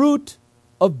any root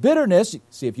of bitterness,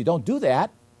 see, if you don't do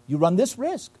that, you run this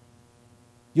risk.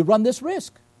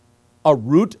 A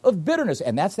root of bitterness,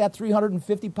 and that's that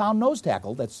 350-pound nose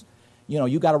tackle that's,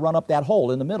 you got to run up that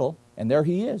hole in the middle, and there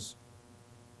he is.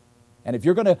 And if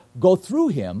you're going to go through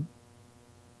him,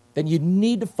 then you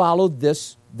need to follow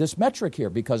this metric here,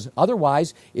 because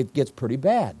otherwise it gets pretty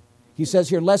bad. He says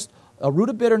here, lest a root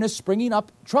of bitterness springing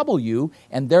up trouble you,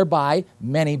 and thereby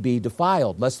many be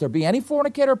defiled. Lest there be any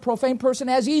fornicator, profane person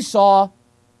as Esau,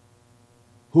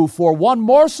 who for one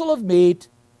morsel of meat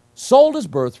sold his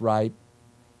birthright,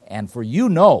 and for you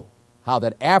know how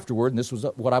that afterward, and this was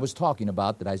what I was talking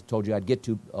about that I told you I'd get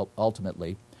to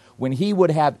ultimately, when he would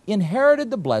have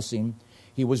inherited the blessing,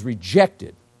 he was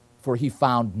rejected, for he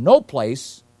found no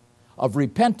place of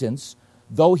repentance,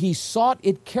 though he sought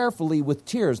it carefully with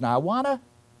tears. Now, I want to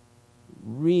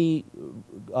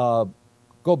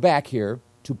go back here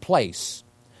to place,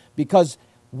 because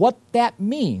what that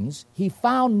means, he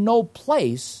found no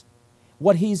place.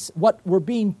 What we're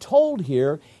being told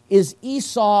here is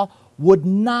Esau would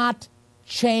not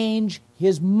change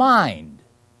his mind.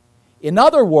 In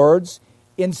other words,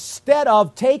 instead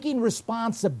of taking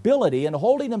responsibility and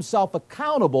holding himself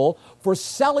accountable for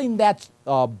selling that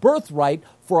birthright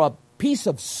for a piece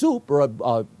of soup or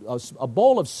a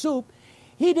bowl of soup,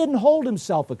 he didn't hold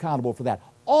himself accountable for that.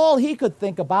 All he could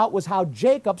think about was how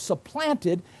Jacob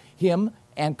supplanted him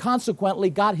and consequently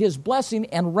got his blessing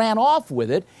and ran off with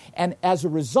it. And as a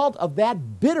result of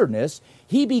that bitterness,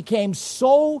 he became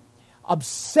so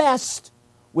obsessed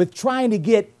with trying to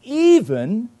get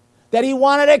even that he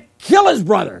wanted to kill his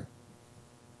brother.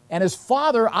 And his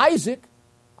father, Isaac,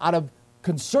 out of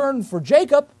concern for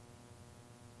Jacob,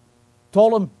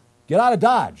 told him, get out of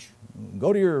Dodge.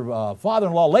 Go to your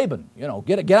father-in-law Laban.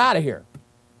 Get out of here.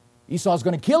 Esau's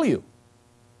going to kill you.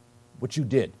 Which you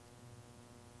did.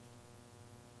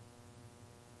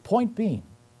 Point being,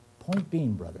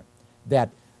 brother,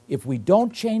 that if we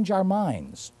don't change our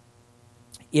minds,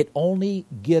 it only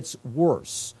gets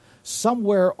worse.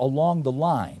 Somewhere along the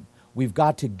line, we've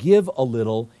got to give a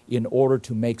little in order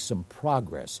to make some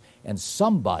progress. And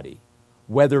somebody,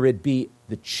 whether it be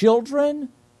the children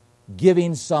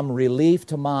giving some relief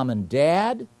to mom and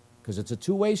dad, because it's a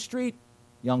two-way street,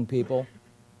 young people.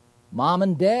 Mom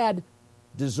and dad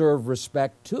deserve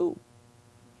respect too.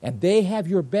 And they have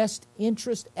your best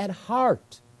interest at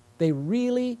heart. They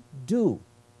really do.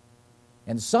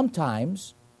 And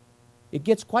sometimes it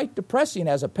gets quite depressing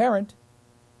as a parent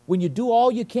when you do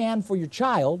all you can for your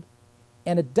child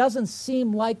and it doesn't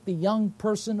seem like the young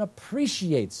person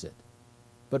appreciates it.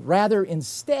 But rather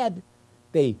instead,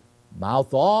 they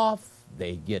mouth off,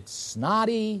 they get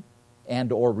snotty,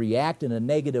 and or react in a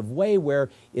negative way where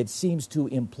it seems to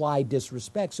imply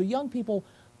disrespect. So young people,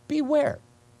 beware.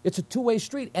 It's a two-way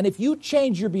street. And if you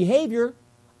change your behavior,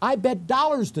 I bet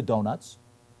dollars to donuts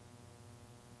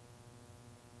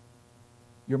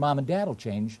your mom and dad will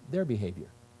change their behavior.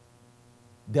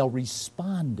 They'll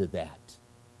respond to that.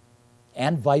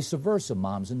 And vice versa,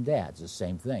 moms and dads, the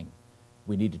same thing.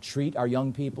 We need to treat our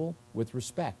young people with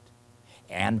respect.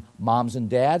 And moms and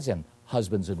dads and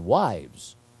husbands and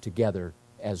wives together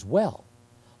as well.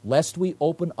 Lest we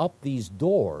open up these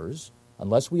doors,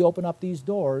 unless we open up these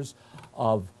doors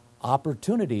of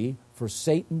opportunity for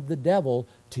Satan, the devil,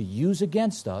 to use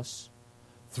against us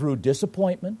through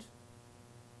disappointment,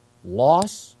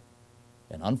 loss,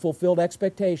 and unfulfilled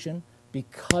expectation,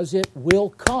 because it will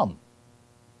come.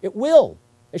 It will.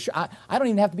 I don't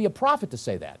even have to be a prophet to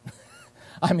say that.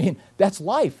 I mean, that's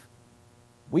life.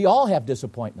 We all have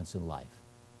disappointments in life.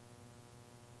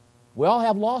 We all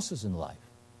have losses in life.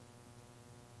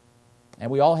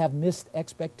 And we all have missed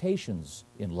expectations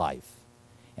in life.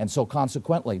 And so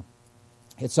consequently,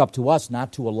 it's up to us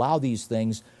not to allow these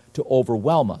things to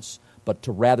overwhelm us, but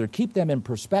to rather keep them in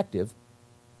perspective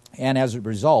and as a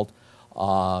result,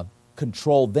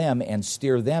 control them and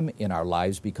steer them in our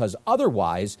lives, because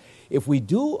otherwise, if we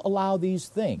do allow these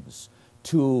things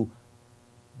to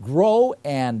grow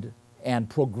and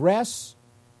progress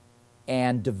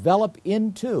and develop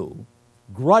into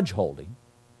grudge holding,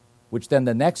 which then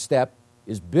the next step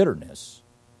is bitterness,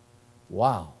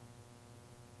 wow,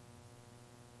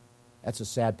 that's a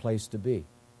sad place to be.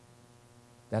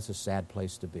 That's a sad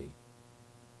place to be.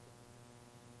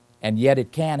 And yet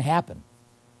it can happen.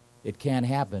 It can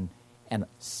happen. And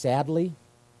sadly,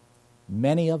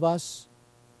 many of us,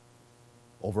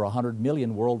 over 100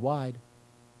 million worldwide,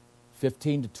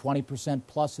 15 to 20%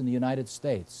 plus in the United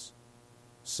States,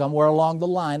 somewhere along the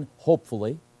line,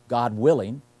 hopefully, God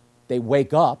willing, they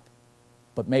wake up,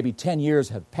 but maybe 10 years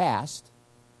have passed,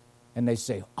 and they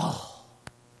say, oh,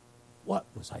 what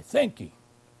was I thinking?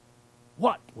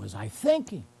 What was I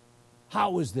thinking?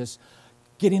 How is this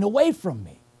getting away from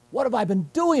me? What have I been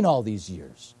doing all these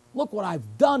years? Look what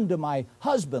I've done to my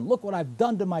husband. Look what I've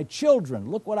done to my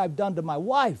children. Look what I've done to my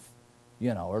wife.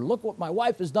 Or look what my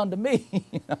wife has done to me.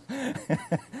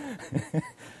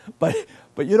 But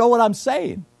you know what I'm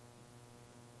saying?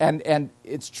 And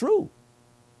it's true.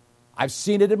 I've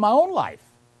seen it in my own life,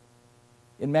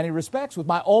 in many respects, with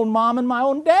my own mom and my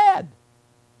own dad,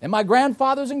 and my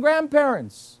grandfathers and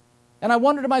grandparents. And I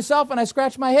wonder to myself, and I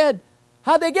scratch my head,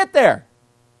 how'd they get there?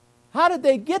 How did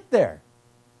they get there?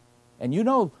 And you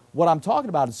know what I'm talking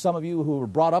about is some of you who were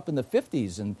brought up in the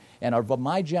 50s and are of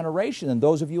my generation, and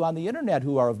those of you on the internet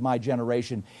who are of my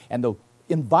generation, and the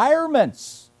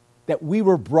environments that we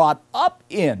were brought up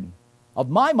in, of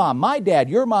my mom, my dad,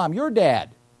 your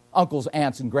dad, uncles,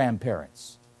 aunts, and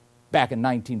grandparents, back in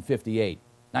 1958,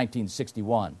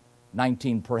 1961,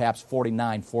 perhaps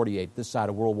 49, 48, this side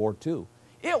of World War II.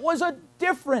 It was a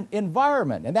different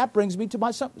environment, and that brings me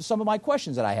to some of my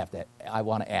questions that I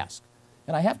want to ask,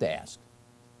 and I have to ask,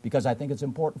 because I think it's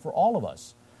important for all of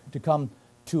us to come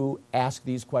to ask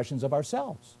these questions of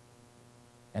ourselves.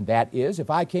 And that is, if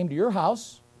I came to your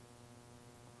house,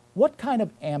 what kind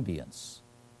of ambience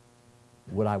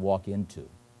would I walk into?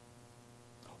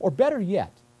 Or better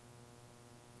yet,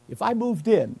 if I moved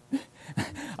in,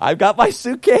 I've got my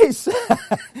suitcase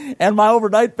and my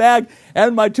overnight bag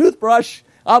and my toothbrush,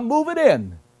 I'm moving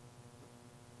in.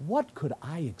 What could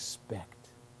I expect?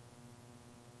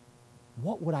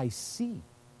 What would I see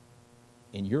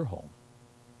in your home?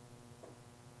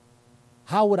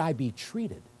 How would I be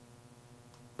treated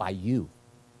by you?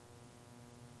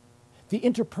 The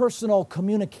interpersonal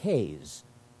communiques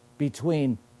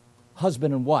between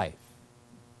husband and wife,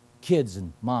 kids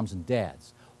and moms and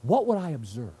dads. What would I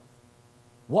observe?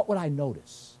 What would I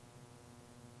notice?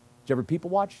 Do you ever people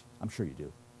watch? I'm sure you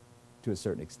do, to a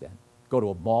certain extent. Go to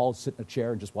a mall, sit in a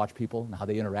chair, and just watch people and how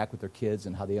they interact with their kids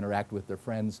and how they interact with their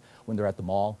friends when they're at the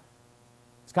mall.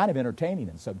 It's kind of entertaining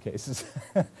in some cases.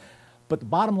 But the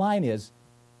bottom line is,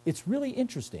 it's really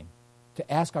interesting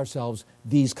to ask ourselves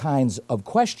these kinds of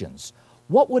questions.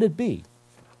 What would it be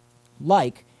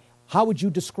like? How would you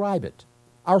describe it?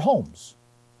 Our homes.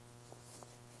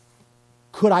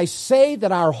 Could I say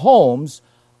that our homes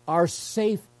are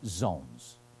safe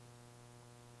zones?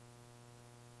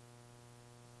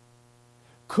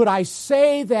 Could I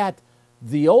say that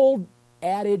the old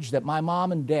adage that my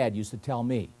mom and dad used to tell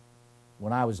me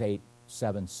when I was 8,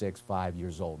 7, 6, 5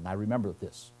 years old, and I remember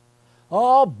this,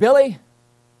 oh, Billy,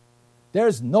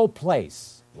 there's no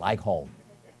place like home.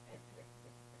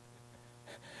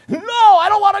 No, I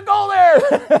don't want to go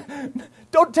there.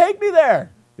 Don't take me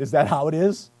there. Is that how it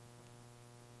is?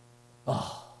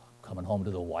 Oh, I'm coming home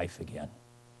to the wife again.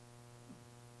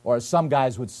 Or as some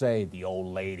guys would say, the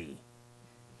old lady.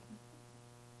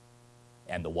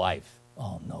 And the wife,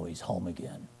 oh no, he's home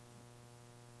again.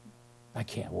 I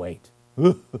can't wait.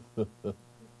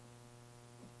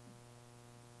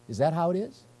 Is that how it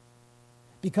is?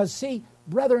 Because, see,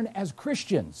 brethren, as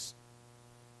Christians,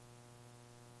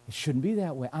 it shouldn't be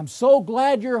that way. I'm so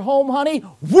glad you're home, honey.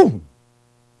 Woo!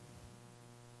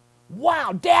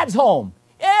 Wow, Dad's home.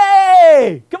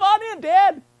 Hey, come on in,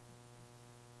 Dad.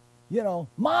 You know,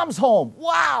 Mom's home.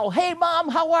 Wow, hey, Mom,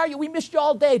 how are you? We missed you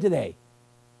all day today.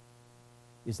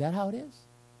 Is that how it is?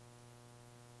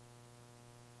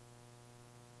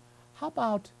 How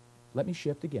about, let me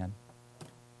shift again.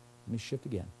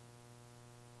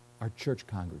 Our church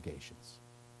congregations.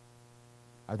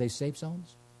 Are they safe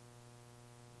zones?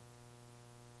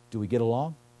 Do we get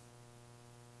along?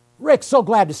 Rick, so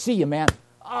glad to see you, man.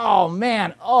 Oh,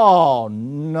 man. Oh,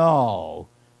 no.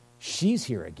 She's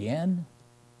here again.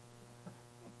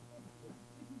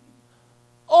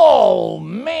 Oh,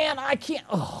 man, I can't.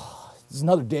 Oh, it's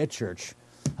another day at church.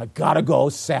 I got to go.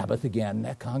 Sabbath again.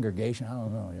 That congregation, I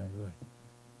don't know.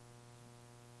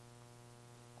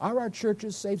 Are our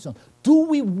churches safe zones? Do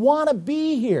we want to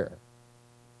be here?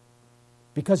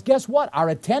 Because guess what? Our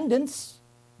attendance,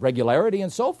 regularity,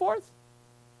 and so forth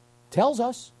tells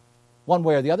us one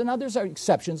way or the other. Now, there's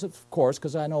exceptions, of course,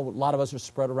 because I know a lot of us are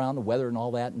spread around the weather and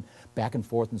all that, and back and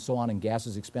forth and so on, and gas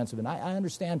is expensive. And I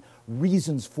understand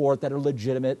reasons for it that are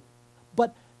legitimate.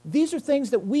 But these are things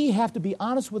that we have to be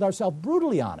honest with ourselves,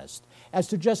 brutally honest, as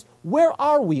to just where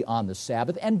are we on the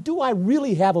Sabbath, and do I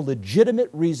really have a legitimate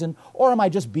reason, or am I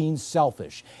just being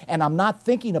selfish? And I'm not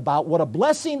thinking about what a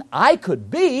blessing I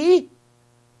could be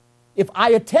if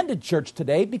I attended church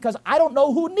today, because I don't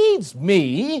know who needs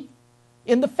me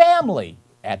in the family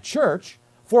at church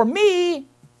for me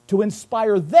to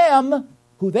inspire them,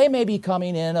 who they may be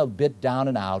coming in a bit down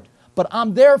and out, but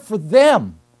I'm there for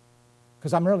them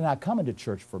because I'm really not coming to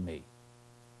church for me.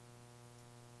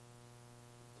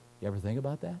 You ever think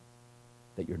about that?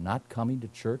 That you're not coming to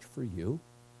church for you,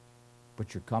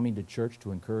 but you're coming to church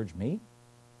to encourage me?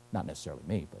 Not necessarily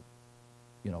me, but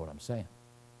you know what I'm saying.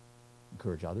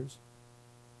 Encourage others.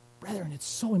 Brethren, it's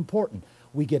so important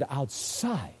we get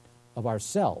outside of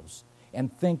ourselves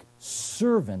and think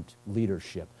servant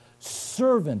leadership,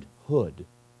 servanthood.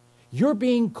 You're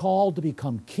being called to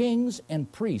become kings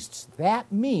and priests. That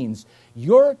means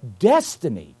your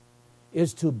destiny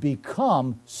is to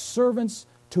become servants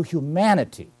to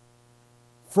humanity.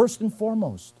 First and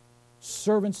foremost,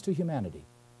 servants to humanity.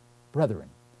 Brethren,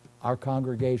 our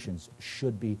congregations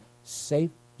should be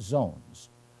safe zones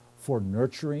for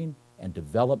nurturing and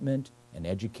development and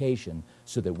education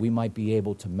so that we might be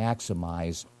able to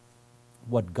maximize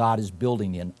what God is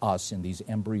building in us in these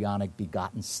embryonic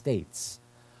begotten states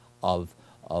of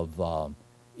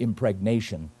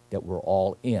impregnation that we're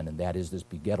all in, and that is this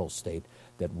begettal state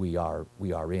that we are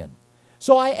in.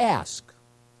 So I ask,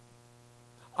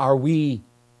 are we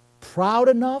proud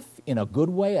enough in a good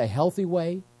way, a healthy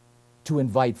way, to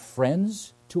invite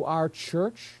friends to our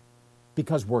church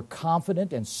because we're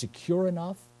confident and secure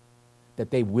enough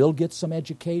that they will get some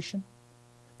education,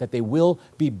 that they will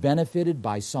be benefited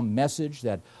by some message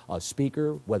that a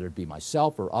speaker, whether it be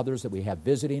myself or others that we have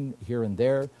visiting here and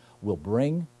there, will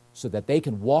bring, so that they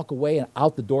can walk away and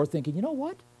out the door thinking, you know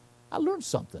what? I learned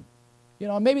something. You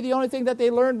know, maybe the only thing that they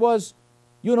learned was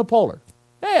unipolar.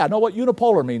 Hey, I know what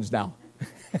unipolar means now.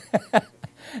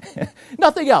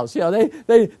 Nothing else. You know,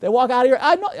 they walk out of here.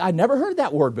 I never heard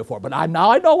that word before, but now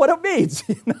I know what it means.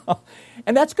 You know?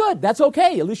 And that's good. That's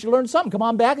okay. At least you learned something. Come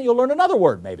on back and you'll learn another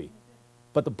word maybe.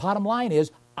 But the bottom line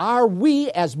is, are we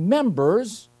as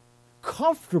members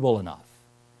comfortable enough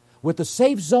with the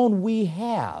safe zone we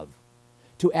have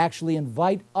to actually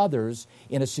invite others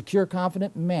in a secure,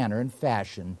 confident manner and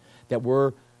fashion that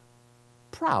we're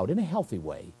proud in a healthy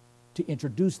way to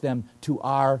introduce them to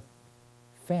our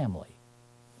family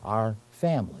out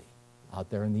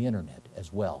there in the internet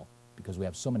as well, because we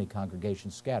have so many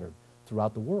congregations scattered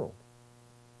throughout the world.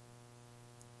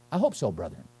 I hope so,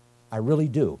 brethren. I really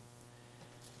do.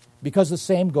 Because the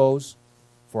same goes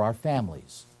for our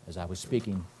families, as I was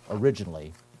speaking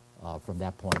originally from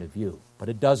that point of view. But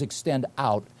it does extend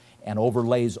out and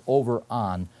overlays over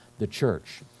on the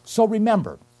church. So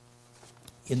remember,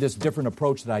 in this different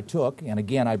approach that I took, and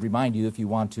again, I remind you, if you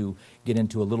want to get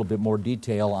into a little bit more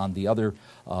detail on the other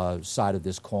side of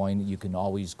this coin, you can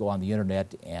always go on the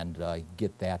internet and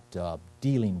get that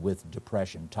Dealing with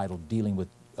Depression, titled Dealing with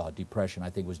Depression.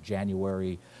 I think it was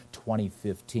January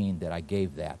 2015 that I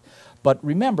gave that. But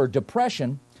remember,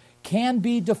 depression can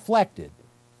be deflected,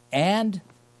 and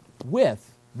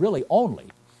with really only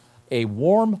a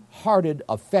warm-hearted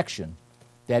affection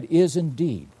that is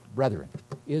indeed, brethren,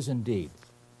 is indeed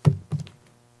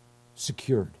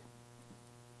secured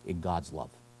in God's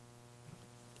love.